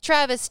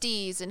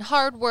travesties and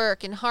hard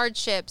work and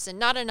hardships and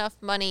not enough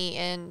money.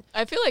 And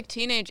I feel like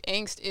teenage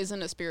angst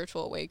isn't a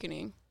spiritual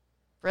awakening.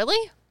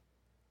 Really?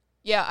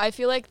 Yeah, I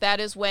feel like that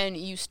is when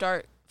you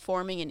start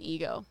forming an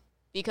ego,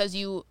 because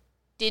you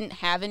didn't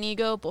have an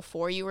ego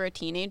before you were a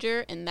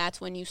teenager, and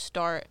that's when you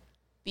start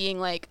being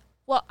like,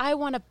 well, I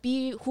want to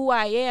be who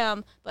I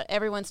am, but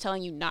everyone's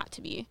telling you not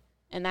to be.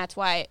 And that's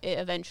why it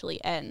eventually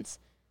ends.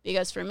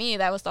 Because for me,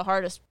 that was the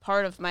hardest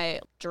part of my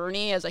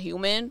journey as a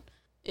human,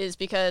 is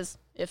because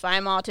if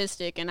I'm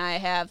autistic and I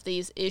have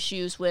these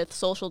issues with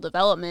social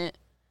development,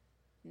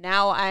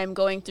 now I'm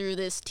going through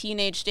this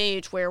teenage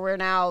stage where we're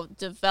now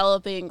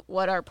developing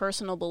what our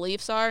personal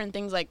beliefs are and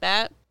things like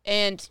that.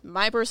 And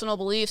my personal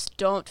beliefs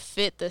don't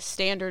fit the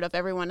standard of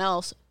everyone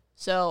else.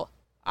 So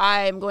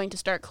I'm going to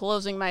start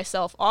closing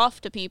myself off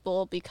to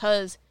people,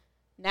 because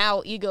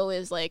now ego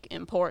is like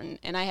important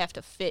and I have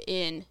to fit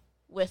in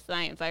with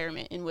my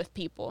environment and with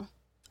people.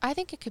 I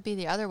think it could be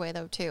the other way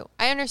though too.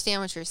 I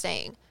understand what you're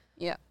saying.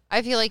 Yeah.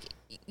 I feel like,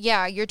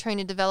 yeah, you're trying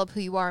to develop who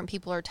you are and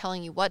people are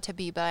telling you what to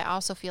be, but I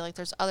also feel like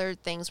there's other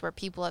things where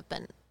people have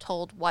been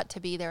told what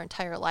to be their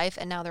entire life,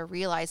 and now they're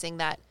realizing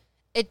that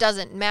it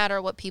doesn't matter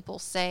what people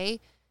say.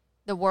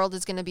 The world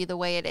is going to be the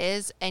way it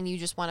is, and you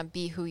just want to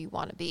be who you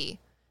want to be.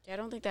 I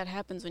don't think that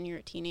happens when you're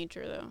a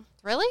teenager, though.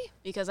 Really?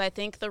 Because I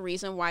think the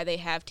reason why they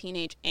have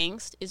teenage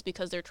angst is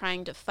because they're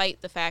trying to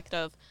fight the fact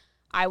of,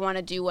 I want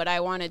to do what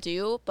I want to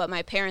do, but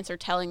my parents are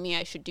telling me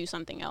I should do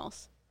something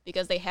else.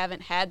 Because they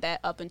haven't had that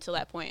up until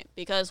that point.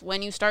 Because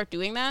when you start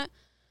doing that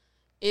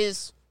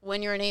is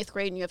when you're in 8th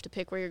grade and you have to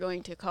pick where you're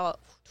going to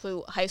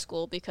high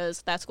school,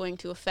 because that's going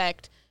to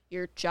affect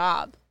your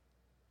job.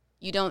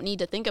 You don't need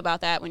to think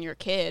about that when you're a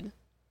kid.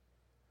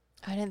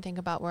 I didn't think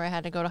about where I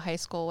had to go to high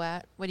school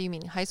at. What do you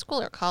mean, high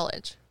school or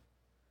college?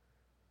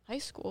 High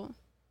school.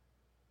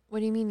 What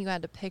do you mean you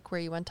had to pick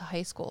where you went to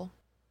high school?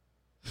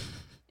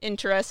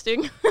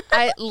 Interesting.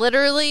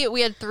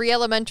 We had 3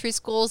 elementary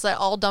schools that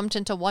all dumped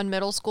into one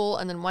middle school,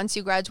 and then once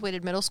you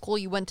graduated middle school,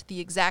 you went to the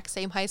exact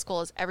same high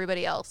school as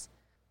everybody else.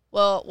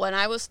 Well, when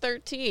I was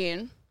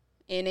 13,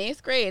 in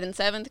 8th grade and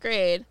 7th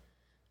grade,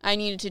 I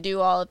needed to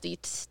do all of the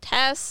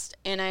tests,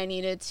 and I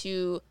needed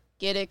to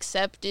get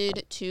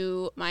accepted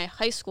to my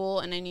high school,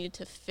 and I needed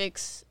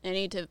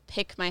to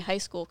pick my high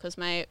school because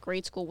my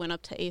grade school went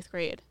up to 8th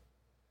grade.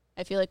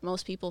 I feel like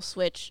most people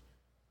switch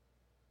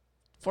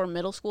for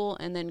middle school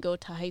and then go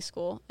to high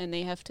school, and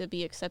they have to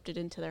be accepted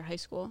into their high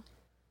school.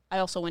 I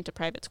also went to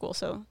private school,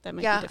 so that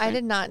might be different. I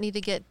did not need to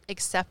get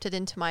accepted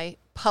into my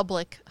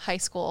public high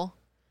school.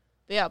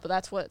 But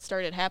that's what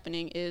started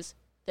happening is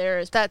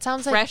there's that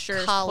sounds pressures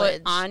like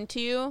college put onto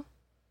you.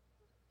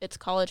 It's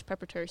college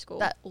preparatory school.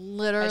 That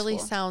literally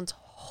sounds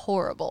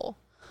horrible.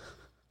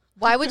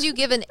 Why would you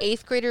give an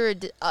 8th grader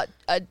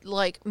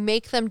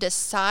make them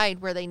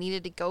decide where they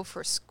needed to go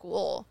for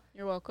school?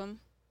 You're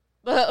welcome.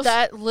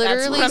 That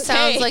literally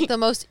sounds like the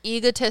most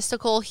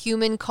egotistical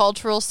human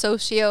cultural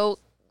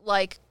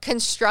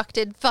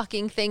constructed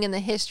fucking thing in the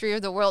history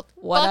of the world.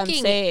 I'm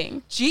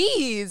saying.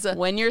 Jeez.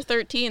 When you're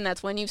 13,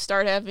 that's when you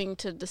start having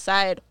to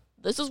decide,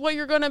 this is what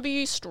you're going to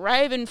be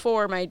striving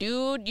for, my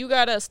dude. You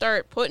got to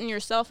start putting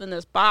yourself in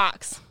this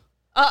box.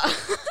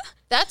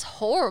 That's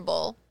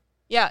horrible.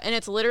 Yeah, and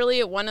it's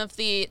literally one of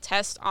the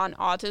tests on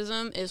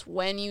autism is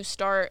when you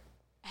start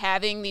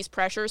having these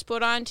pressures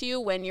put onto you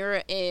when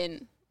you're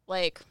in,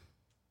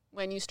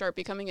 when you start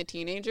becoming a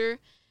teenager,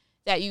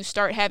 that you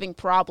start having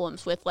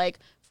problems with,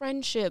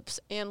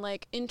 friendships and,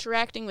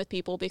 interacting with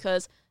people,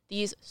 because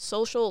these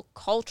social,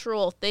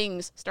 cultural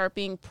things start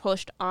being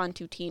pushed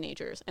onto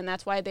teenagers. And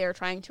that's why they're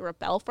trying to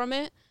rebel from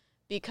it,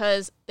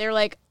 because they're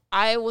like,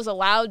 I was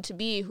allowed to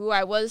be who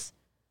I was,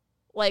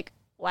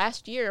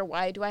 last year.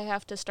 Why do I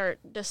have to start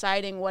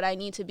deciding what I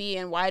need to be,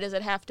 and why does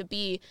it have to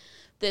be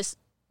this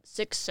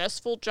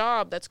successful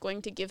job that's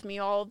going to give me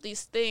all of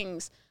these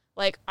things?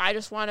 I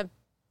just want to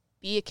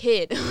be a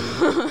kid.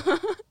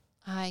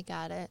 I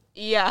got it.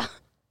 Yeah.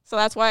 So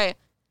that's why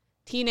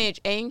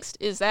teenage angst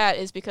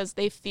is because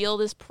they feel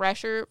this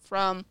pressure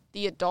from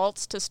the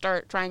adults to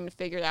start trying to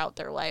figure out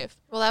their life.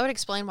 Well, that would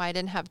explain why I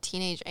didn't have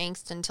teenage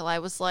angst until I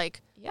was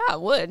like Yeah,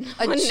 it would.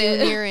 a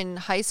junior in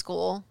high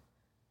school.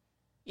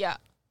 Yeah.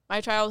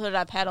 My childhood,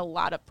 I've had a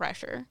lot of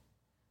pressure,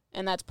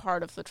 and that's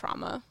part of the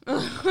trauma.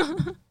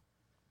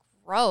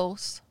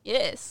 Gross.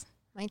 Yes.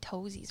 My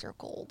toesies are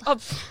gold.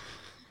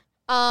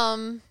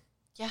 Oh.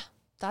 Yeah,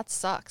 that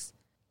sucks.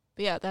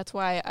 But yeah, that's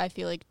why I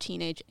feel like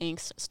teenage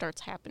angst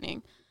starts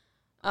happening.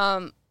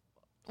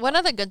 One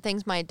of the good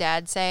things my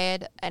dad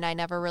said, and I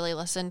never really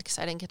listened because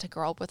I didn't get to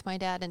grow up with my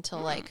dad until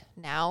like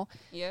now,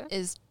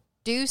 is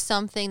do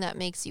something that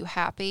makes you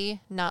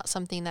happy, not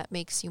something that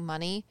makes you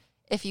money.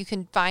 If you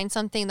can find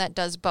something that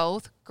does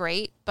both,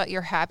 great, but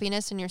your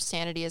happiness and your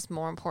sanity is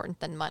more important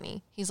than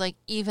money. He's like,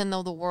 even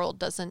though the world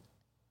doesn't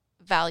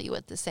value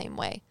it the same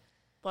way.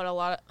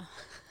 But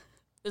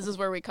this is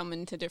where we come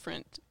into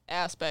different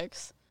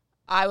aspects.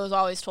 I was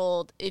always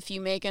told, if you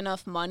make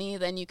enough money,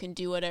 then you can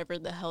do whatever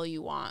the hell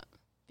you want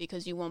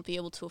because you won't be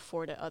able to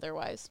afford it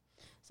otherwise.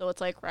 So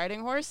it's like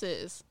riding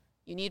horses.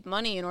 You need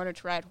money in order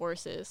to ride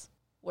horses.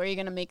 Where are you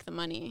going to make the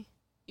money?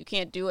 You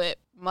can't do it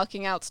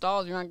mucking out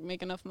stalls. You're not going to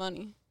make enough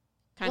money.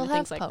 Kind of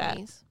things like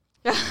ponies.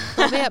 that.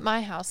 They'll be at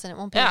my house and it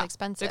won't be as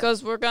expensive.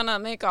 Because we're going to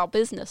make our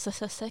business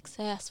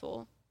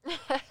successful.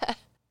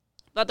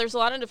 But there's a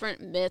lot of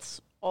different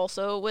myths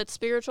also with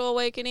spiritual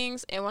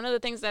awakenings. And one of the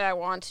things that I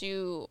want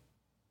to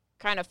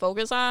kind of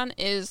focus on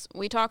is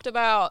we talked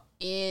about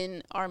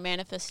in our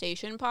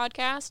manifestation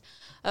podcast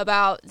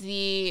about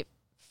the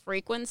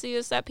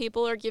frequencies that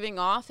people are giving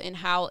off and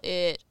how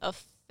it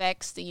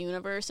affects the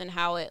universe and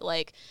how it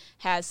like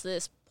has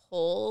this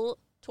pull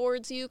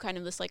towards you, kind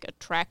of this like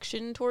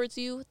attraction towards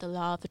you, the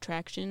law of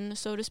attraction,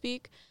 so to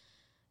speak.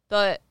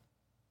 But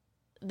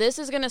this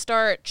is going to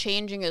start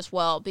changing as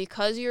well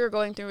because you're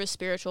going through a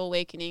spiritual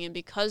awakening and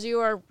because you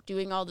are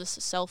doing all this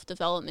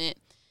self-development.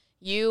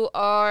 You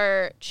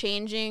are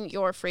changing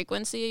your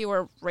frequency. You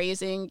are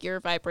raising your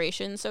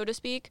vibration, so to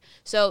speak.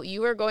 So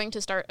you are going to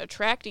start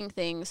attracting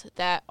things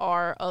that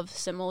are of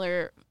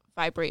similar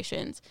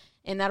vibrations.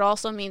 And that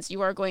also means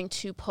you are going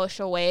to push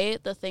away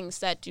the things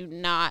that do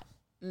not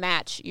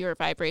match your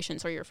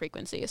vibrations or your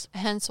frequencies.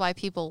 Hence why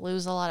people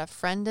lose a lot of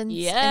friends and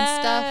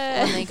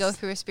stuff when they go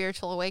through a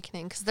spiritual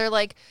awakening. Because they're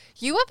like,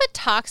 you have a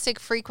toxic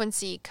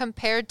frequency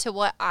compared to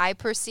what I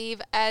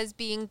perceive as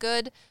being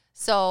good.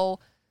 So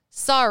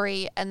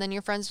sorry. And then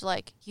your friends are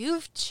like,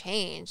 you've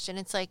changed. And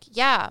it's like,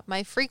 yeah,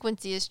 my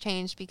frequency has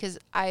changed because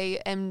I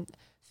am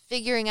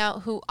figuring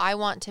out who I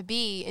want to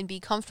be and be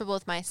comfortable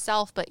with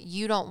myself, but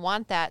you don't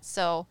want that.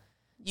 So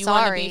you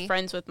want to be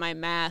friends with my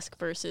mask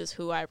versus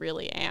who I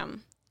really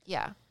am.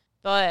 Yeah.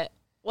 But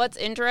what's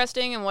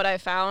interesting and what I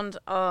found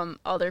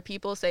other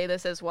people say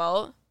this as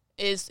well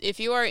is if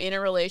you are in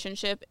a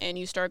relationship and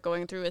you start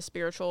going through a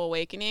spiritual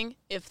awakening,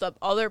 if the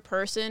other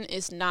person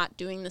is not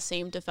doing the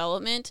same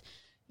development,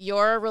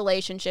 your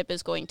relationship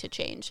is going to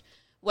change.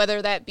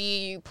 Whether that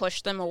be you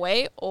push them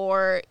away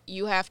or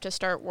you have to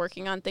start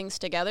working on things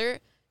together,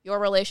 your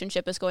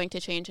relationship is going to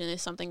change and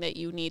is something that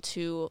you need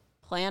to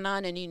plan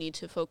on and you need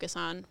to focus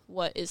on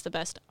what is the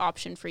best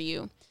option for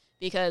you.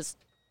 Because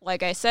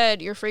like I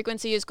said, your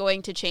frequency is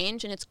going to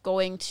change and it's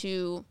going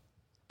to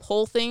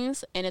pull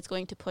things and it's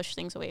going to push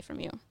things away from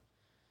you.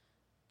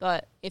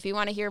 But if you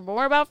want to hear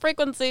more about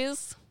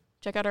frequencies,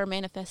 check out our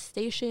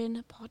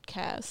manifestation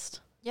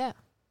podcast. Yeah.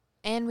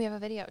 And we have a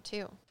video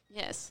too.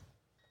 Yes.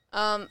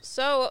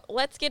 So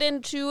let's get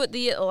into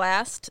the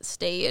last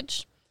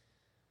stage.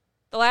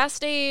 The last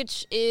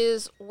stage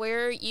is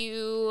where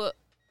you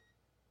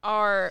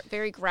are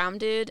very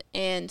grounded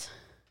and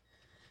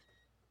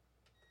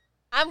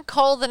I'm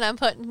cold and I'm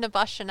putting the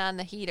bushin on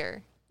the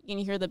heater. You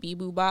can hear the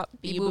bee-boo bop,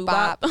 bee-boo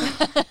bop.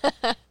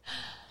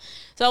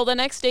 So the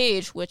next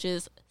stage, which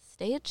is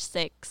stage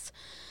 6,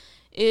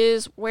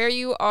 is where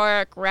you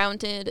are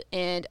grounded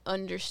and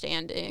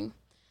understanding.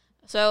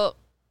 So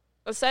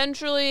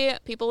essentially,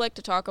 people like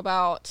to talk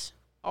about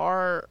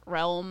our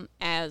realm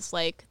as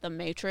like the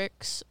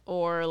Matrix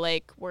or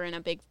like we're in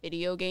a big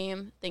video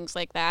game, things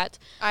like that.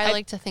 I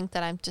like to think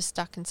that I'm just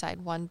stuck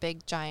inside one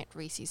big giant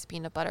Reese's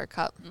peanut butter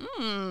cup.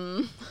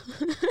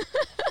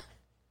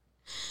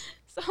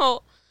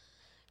 So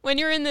when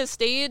you're in this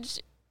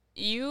stage,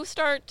 you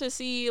start to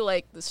see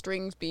like the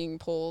strings being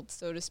pulled,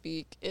 so to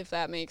speak, if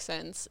that makes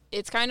sense.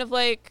 It's kind of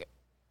like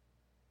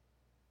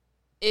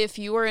if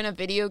you were in a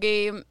video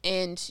game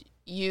and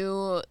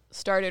you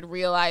started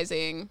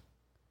realizing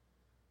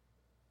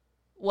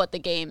what the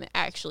game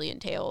actually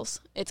entails.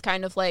 It's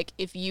kind of like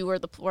if you were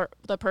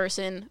the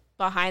person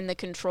behind the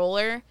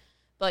controller,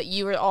 but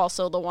you were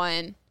also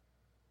the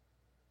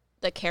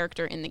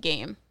character in the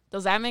game.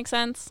 Does that make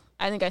sense?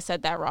 I think I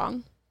said that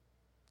wrong.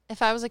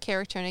 If I was a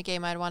character in a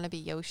game, I'd want to be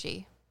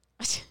Yoshi.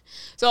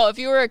 So if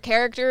you were a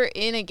character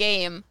in a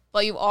game,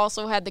 but you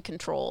also had the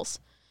controls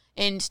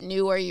and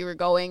knew where you were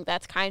going,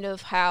 that's kind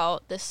of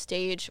how the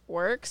stage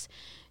works.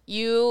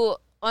 You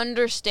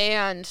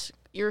understand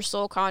your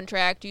soul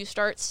contract, you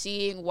start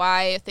seeing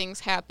why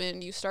things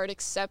happen, you start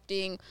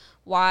accepting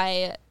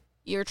why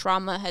your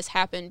trauma has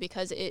happened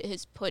because it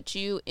has put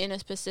you in a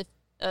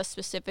a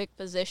specific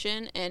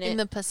position, and in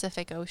the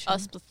Pacific Ocean. A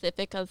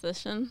specific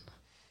position.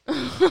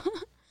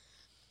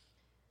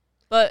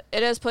 But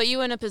it has put you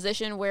in a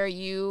position where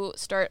you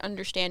start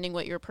understanding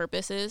what your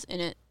purpose is,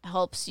 and it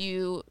helps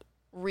you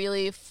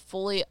really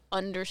fully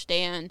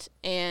understand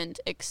and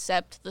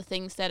accept the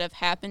things that have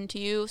happened to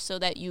you so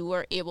that you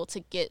are able to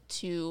get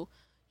to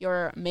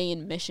your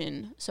main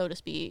mission, so to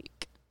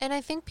speak. And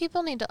I think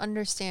people need to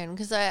understand,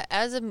 because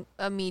as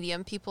a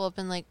medium, people have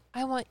been like,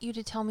 I want you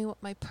to tell me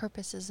what my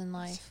purpose is in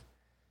life.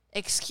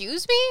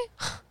 Excuse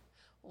me?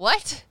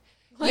 What?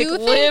 Like, you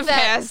think Liv that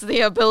has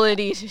the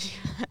ability to do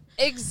that.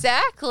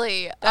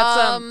 Exactly.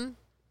 That's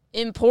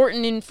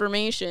important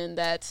information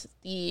that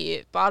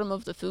the bottom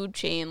of the food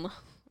chain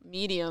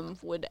medium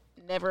would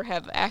never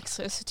have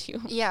access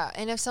to. Yeah,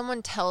 and if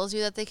someone tells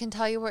you that they can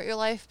tell you what your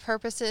life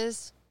purpose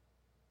is,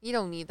 you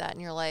don't need that in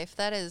your life.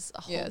 That is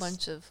a whole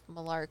bunch of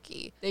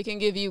malarkey. They can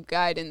give you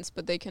guidance,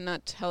 but they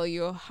cannot tell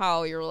you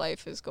how your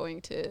life is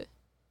going to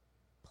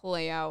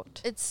play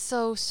out. It's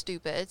so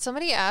stupid.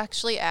 Somebody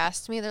actually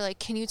asked me, they're like,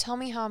 can you tell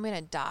me how I'm going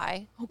to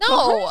die? Oh,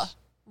 no. gosh.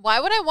 Why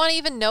would I want to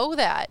even know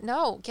that?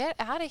 No, get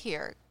out of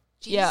here.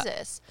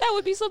 Jesus. Yeah, that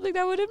would be something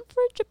that would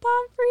infringe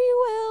upon free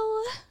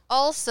will.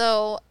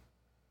 Also,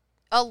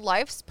 a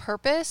life's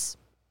purpose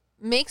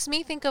makes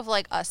me think of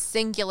like a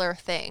singular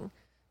thing.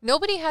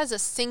 Nobody has a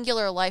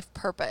singular life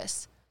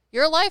purpose.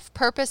 Your life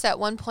purpose at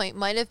one point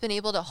might have been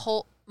to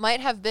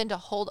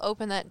hold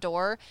open that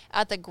door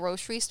at the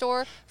grocery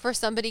store for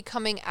somebody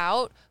coming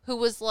out who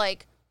was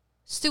like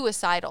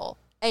suicidal.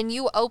 And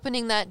you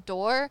opening that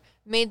door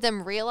made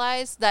them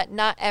realize that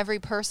not every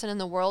person in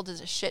the world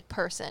is a shit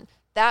person.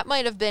 That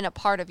might have been a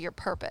part of your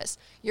purpose.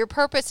 Your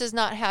purpose is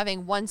not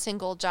having one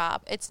single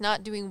job. It's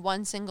not doing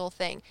one single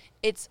thing.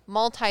 It's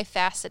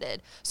multifaceted.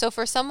 So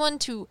for someone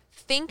to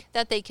think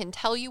that they can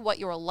tell you what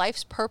your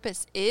life's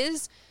purpose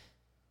is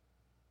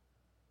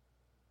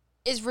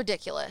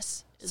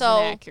ridiculous. So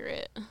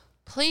inaccurate.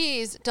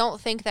 Please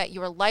don't think that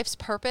your life's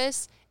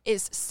purpose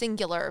is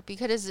singular,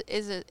 because it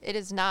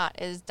is not.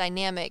 It is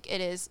dynamic.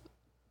 It is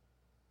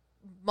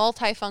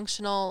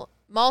multifunctional,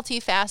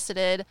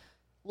 multifaceted,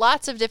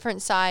 lots of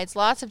different sides,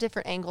 lots of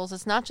different angles.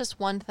 It's not just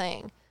one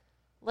thing,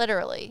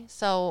 literally.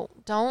 So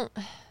if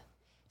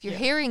you're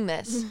hearing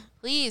this,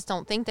 please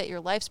don't think that your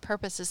life's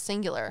purpose is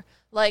singular.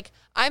 Like,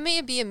 I may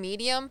be a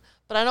medium,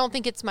 but I don't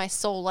think it's my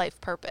sole life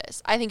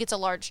purpose. I think it's a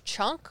large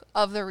chunk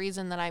of the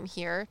reason that I'm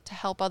here, to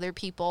help other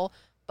people,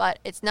 but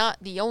it's not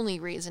the only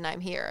reason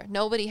I'm here.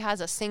 Nobody has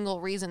a single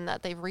reason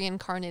that they've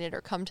reincarnated or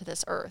come to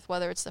this earth,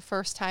 whether it's the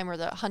first time or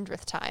the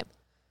 100th time.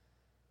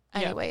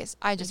 Anyways,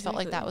 I just felt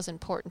like that was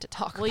important to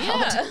talk about.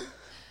 Yeah.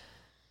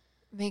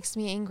 It makes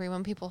me angry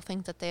when people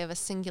think that they have a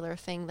singular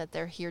thing that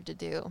they're here to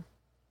do.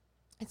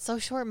 It's so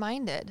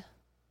short-minded.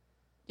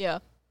 Yeah.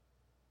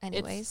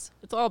 Anyways.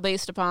 It's all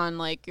based upon,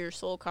 like, your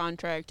soul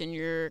contract and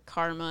your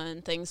karma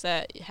and things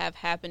that have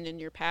happened in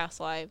your past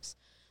lives.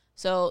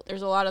 So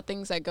there's a lot of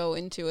things that go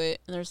into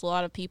it, and there's a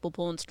lot of people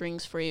pulling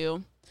strings for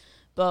you.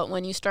 But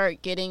when you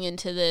start getting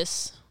into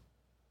this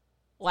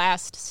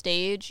last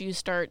stage, you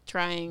start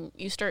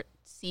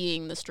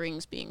seeing the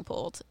strings being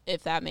pulled,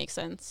 if that makes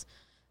sense.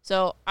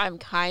 So I'm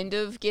kind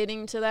of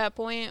getting to that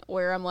point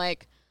where I'm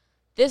like,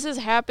 this is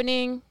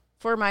happening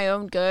for my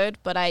own good,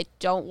 but I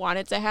don't want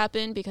it to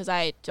happen because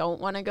I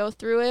don't want to go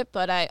through it.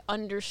 But I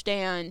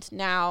understand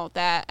now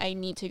that I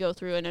need to go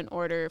through it in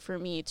order for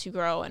me to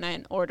grow and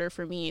in order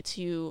for me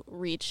to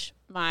reach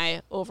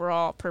my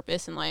overall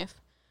purpose in life,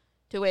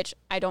 to which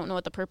I don't know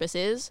what the purpose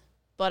is,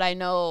 but I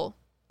know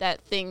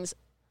that things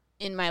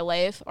in my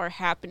life are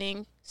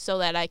happening so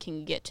that I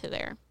can get to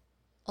there.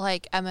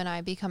 Like Em and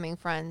I becoming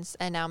friends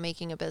and now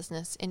making a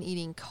business and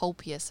eating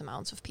copious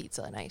amounts of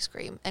pizza and ice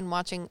cream and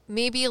watching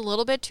maybe a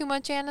little bit too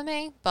much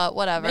anime, but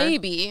whatever.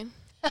 Maybe.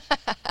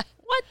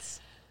 What?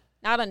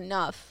 Not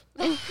enough.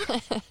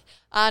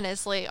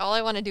 Honestly, all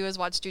I want to do is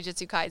watch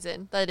Jujutsu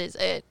Kaisen. That is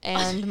it.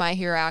 And My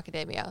Hero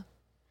Academia.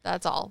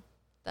 That's all.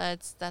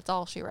 That's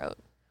all she wrote.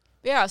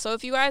 Yeah, so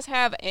if you guys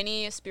have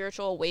any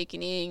spiritual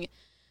awakening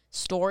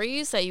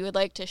stories that you would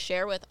like to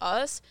share with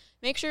us,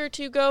 make sure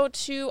to go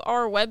to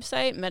our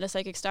website,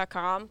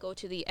 metapsychics.com, go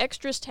to the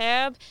extras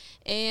tab,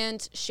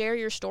 and share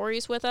your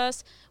stories with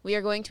us. We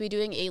are going to be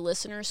doing a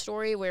listener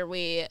story where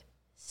we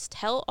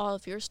tell all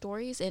of your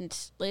stories, and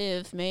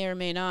Liv may or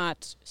may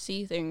not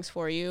see things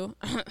for you.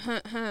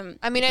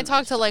 I mean, I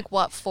talked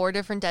to 4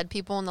 different dead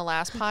people in the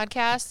last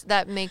podcast.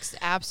 That makes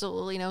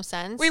absolutely no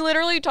sense. We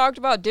literally talked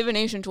about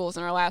divination tools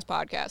in our last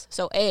podcast.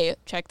 So A,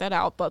 check that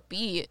out. But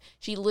B,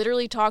 she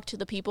literally talked to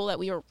the people that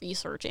we were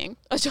researching.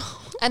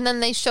 And then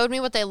they showed me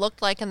what they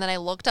looked like, and then I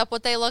looked up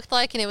what they looked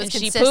like, and it was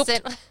and consistent.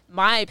 She pooped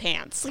my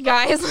pants,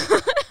 guys.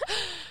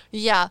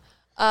 Yeah.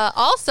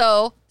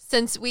 Also,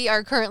 since we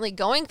are currently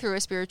going through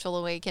a spiritual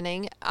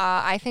awakening,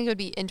 I think it would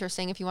be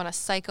interesting if you want to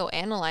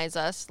psychoanalyze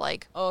us.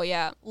 Oh,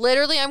 yeah.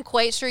 Literally, I'm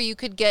quite sure you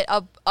could get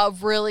a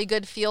really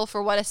good feel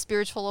for what a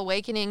spiritual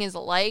awakening is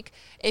like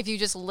if you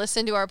just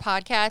listen to our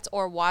podcast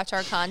or watch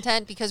our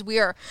content, because we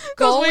are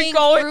going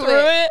through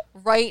it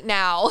right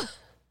now.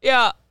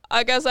 Yeah,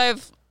 I guess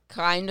I've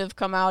kind of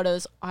come out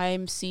as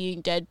I'm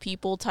seeing dead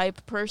people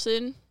type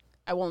person.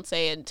 I won't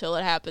say it until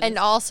it happens. And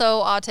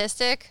also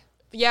autistic.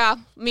 Yeah,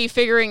 me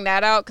figuring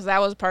that out, because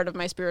that was part of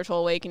my spiritual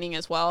awakening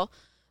as well.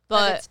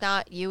 But it's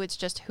not you, it's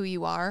just who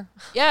you are.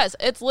 Yes,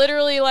 it's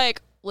literally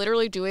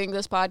doing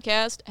this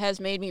podcast has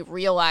made me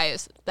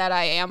realize that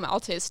I am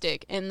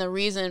autistic. And the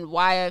reason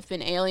why I've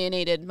been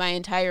alienated my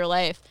entire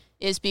life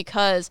is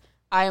because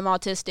I am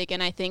autistic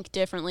and I think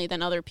differently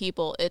than other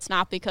people. It's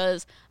not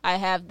because I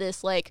have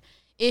this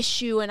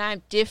issue and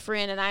I'm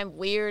different and I'm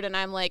weird and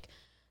I'm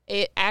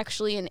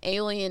actually an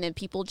alien and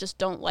people just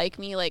don't like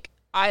me.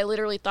 I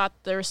literally thought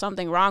there was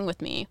something wrong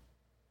with me,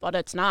 but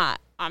it's not.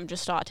 I'm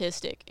just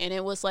autistic. And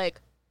it was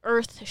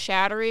earth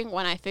shattering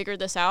when I figured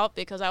this out,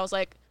 because I was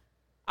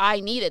I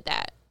needed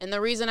that. And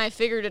the reason I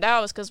figured it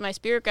out was because my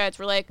spirit guides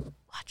were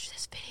watch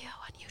this video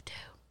on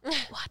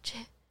YouTube. Watch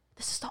it.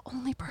 This is the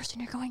only person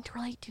you're going to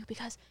relate to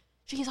because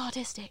she's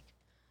autistic.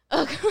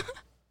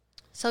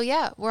 So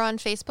yeah, we're on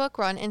Facebook,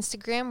 we're on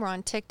Instagram, we're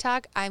on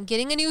TikTok. I'm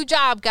getting a new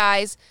job,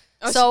 guys.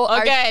 So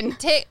again,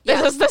 this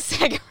is the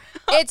second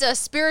round. It's a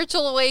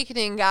spiritual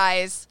awakening,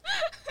 guys.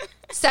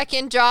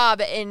 Second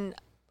job in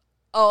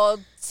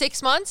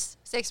 6 months?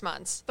 6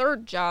 months.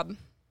 Third job.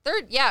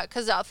 Yeah,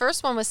 because the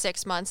first one was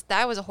 6 months.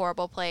 That was a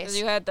horrible place. 'Cause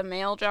you had the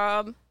mail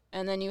job,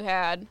 and then you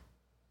had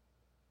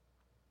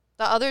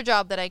the other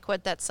job that I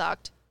quit that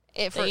sucked.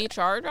 The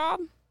HR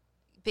job?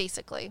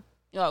 Basically.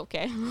 Oh,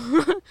 okay.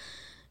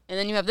 And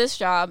then you have this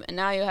job, and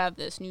now you have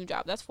this new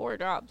job. That's 4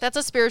 jobs. That's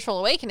a spiritual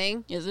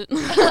awakening. Is it?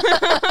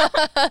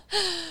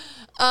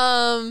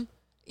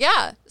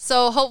 Yeah.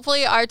 So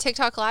hopefully our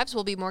TikTok lives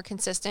will be more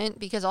consistent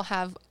because I'll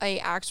have a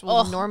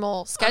actual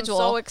normal schedule.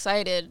 I'm so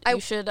excited. You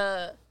should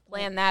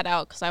plan that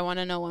out, because I want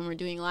to know when we're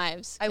doing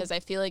lives, because I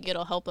feel like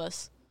it'll help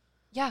us.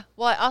 Yeah.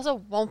 Well, I also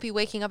won't be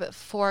waking up at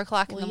 4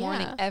 o'clock in the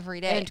morning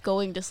every day. And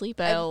going to sleep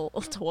at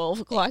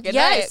 12 o'clock at night.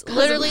 Yes,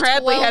 literally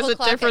Bradley 12 has a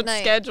o'clock different at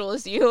night. schedule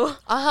as you.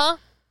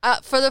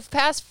 For the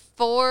past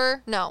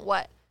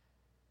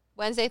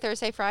Wednesday,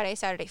 Thursday, Friday,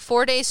 Saturday,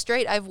 4 days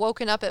straight, I've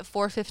woken up at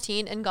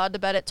 4:15 and gone to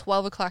bed at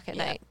 12 o'clock at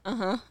night.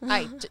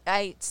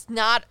 It's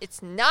not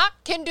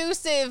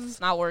conducive. It's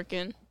not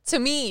working. To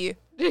me.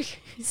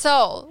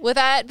 So, with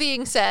that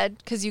being said,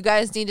 because you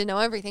guys need to know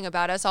everything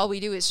about us, all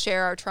we do is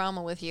share our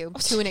trauma with you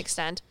to an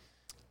extent.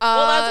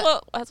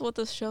 Well, that's what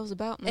this show's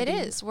about. It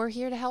is. We're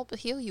here to help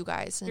heal you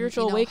guys.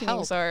 Spiritual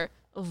awakenings are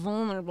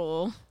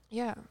vulnerable.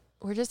 Yeah.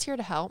 We're just here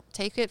to help.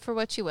 Take it for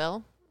what you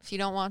will. If you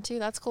don't want to,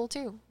 that's cool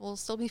too. We'll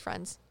still be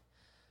friends.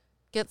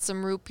 Get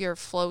some root beer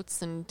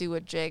floats and do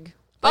a jig.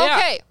 But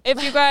okay. Yeah,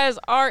 if you guys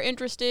are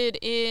interested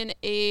in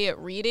a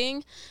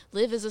reading,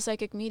 Liv is a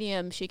psychic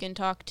medium. She can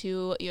talk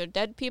to your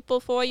dead people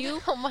for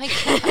you. Oh my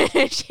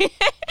God. she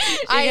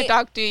can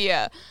talk to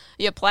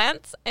your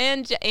plants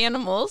and your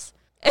animals.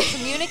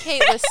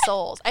 Communicate with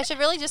souls. I should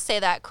really just say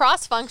that.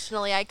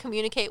 Cross-functionally, I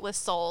communicate with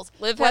souls.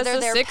 Liv has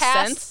the sixth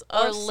sense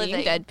of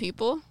seeing dead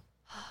people.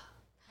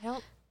 I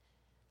don't...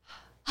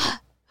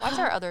 Watch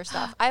our other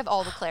stuff. I have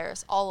all the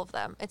clairs, all of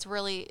them. It's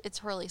really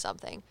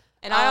something.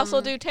 And I also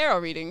do tarot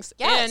readings.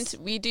 Yes.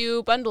 And we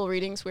do bundle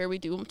readings where we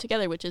do them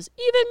together, which is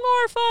even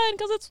more fun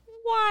because it's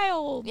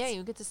wild. Yeah,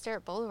 you get to stare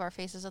at both of our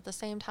faces at the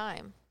same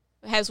time.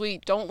 As we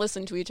don't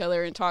listen to each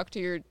other and talk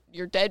to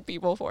your dead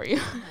people for you.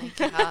 Oh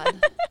my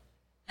God.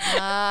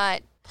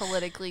 Not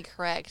politically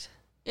correct.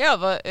 Yeah,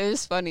 but it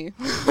is funny.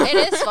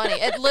 It is funny.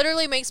 It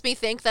literally makes me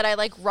think that I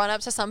run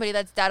up to somebody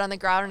that's dead on the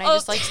ground and I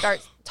just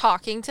start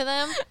talking to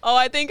them. Oh,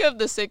 I think of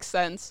The Sixth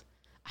Sense.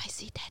 I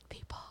see dead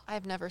people.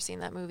 I've never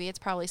seen that movie. It's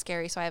probably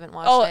scary, so I haven't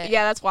watched it. Oh,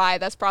 yeah, that's why.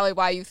 That's probably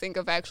why you think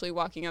of actually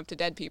walking up to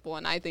dead people,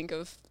 and I think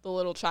of the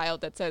little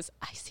child that says,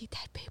 I see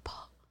dead people.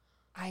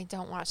 I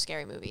don't watch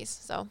scary movies,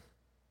 so.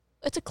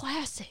 It's a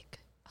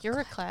classic. You're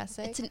a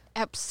classic. It's an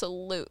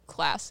absolute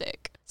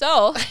classic.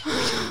 So.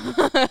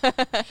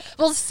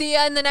 We'll see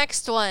you in the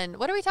next one.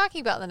 What are we talking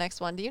about in the next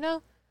one? Do you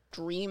know?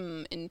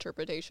 Dream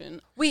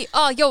interpretation. We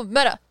are your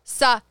meta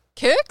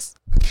psychics.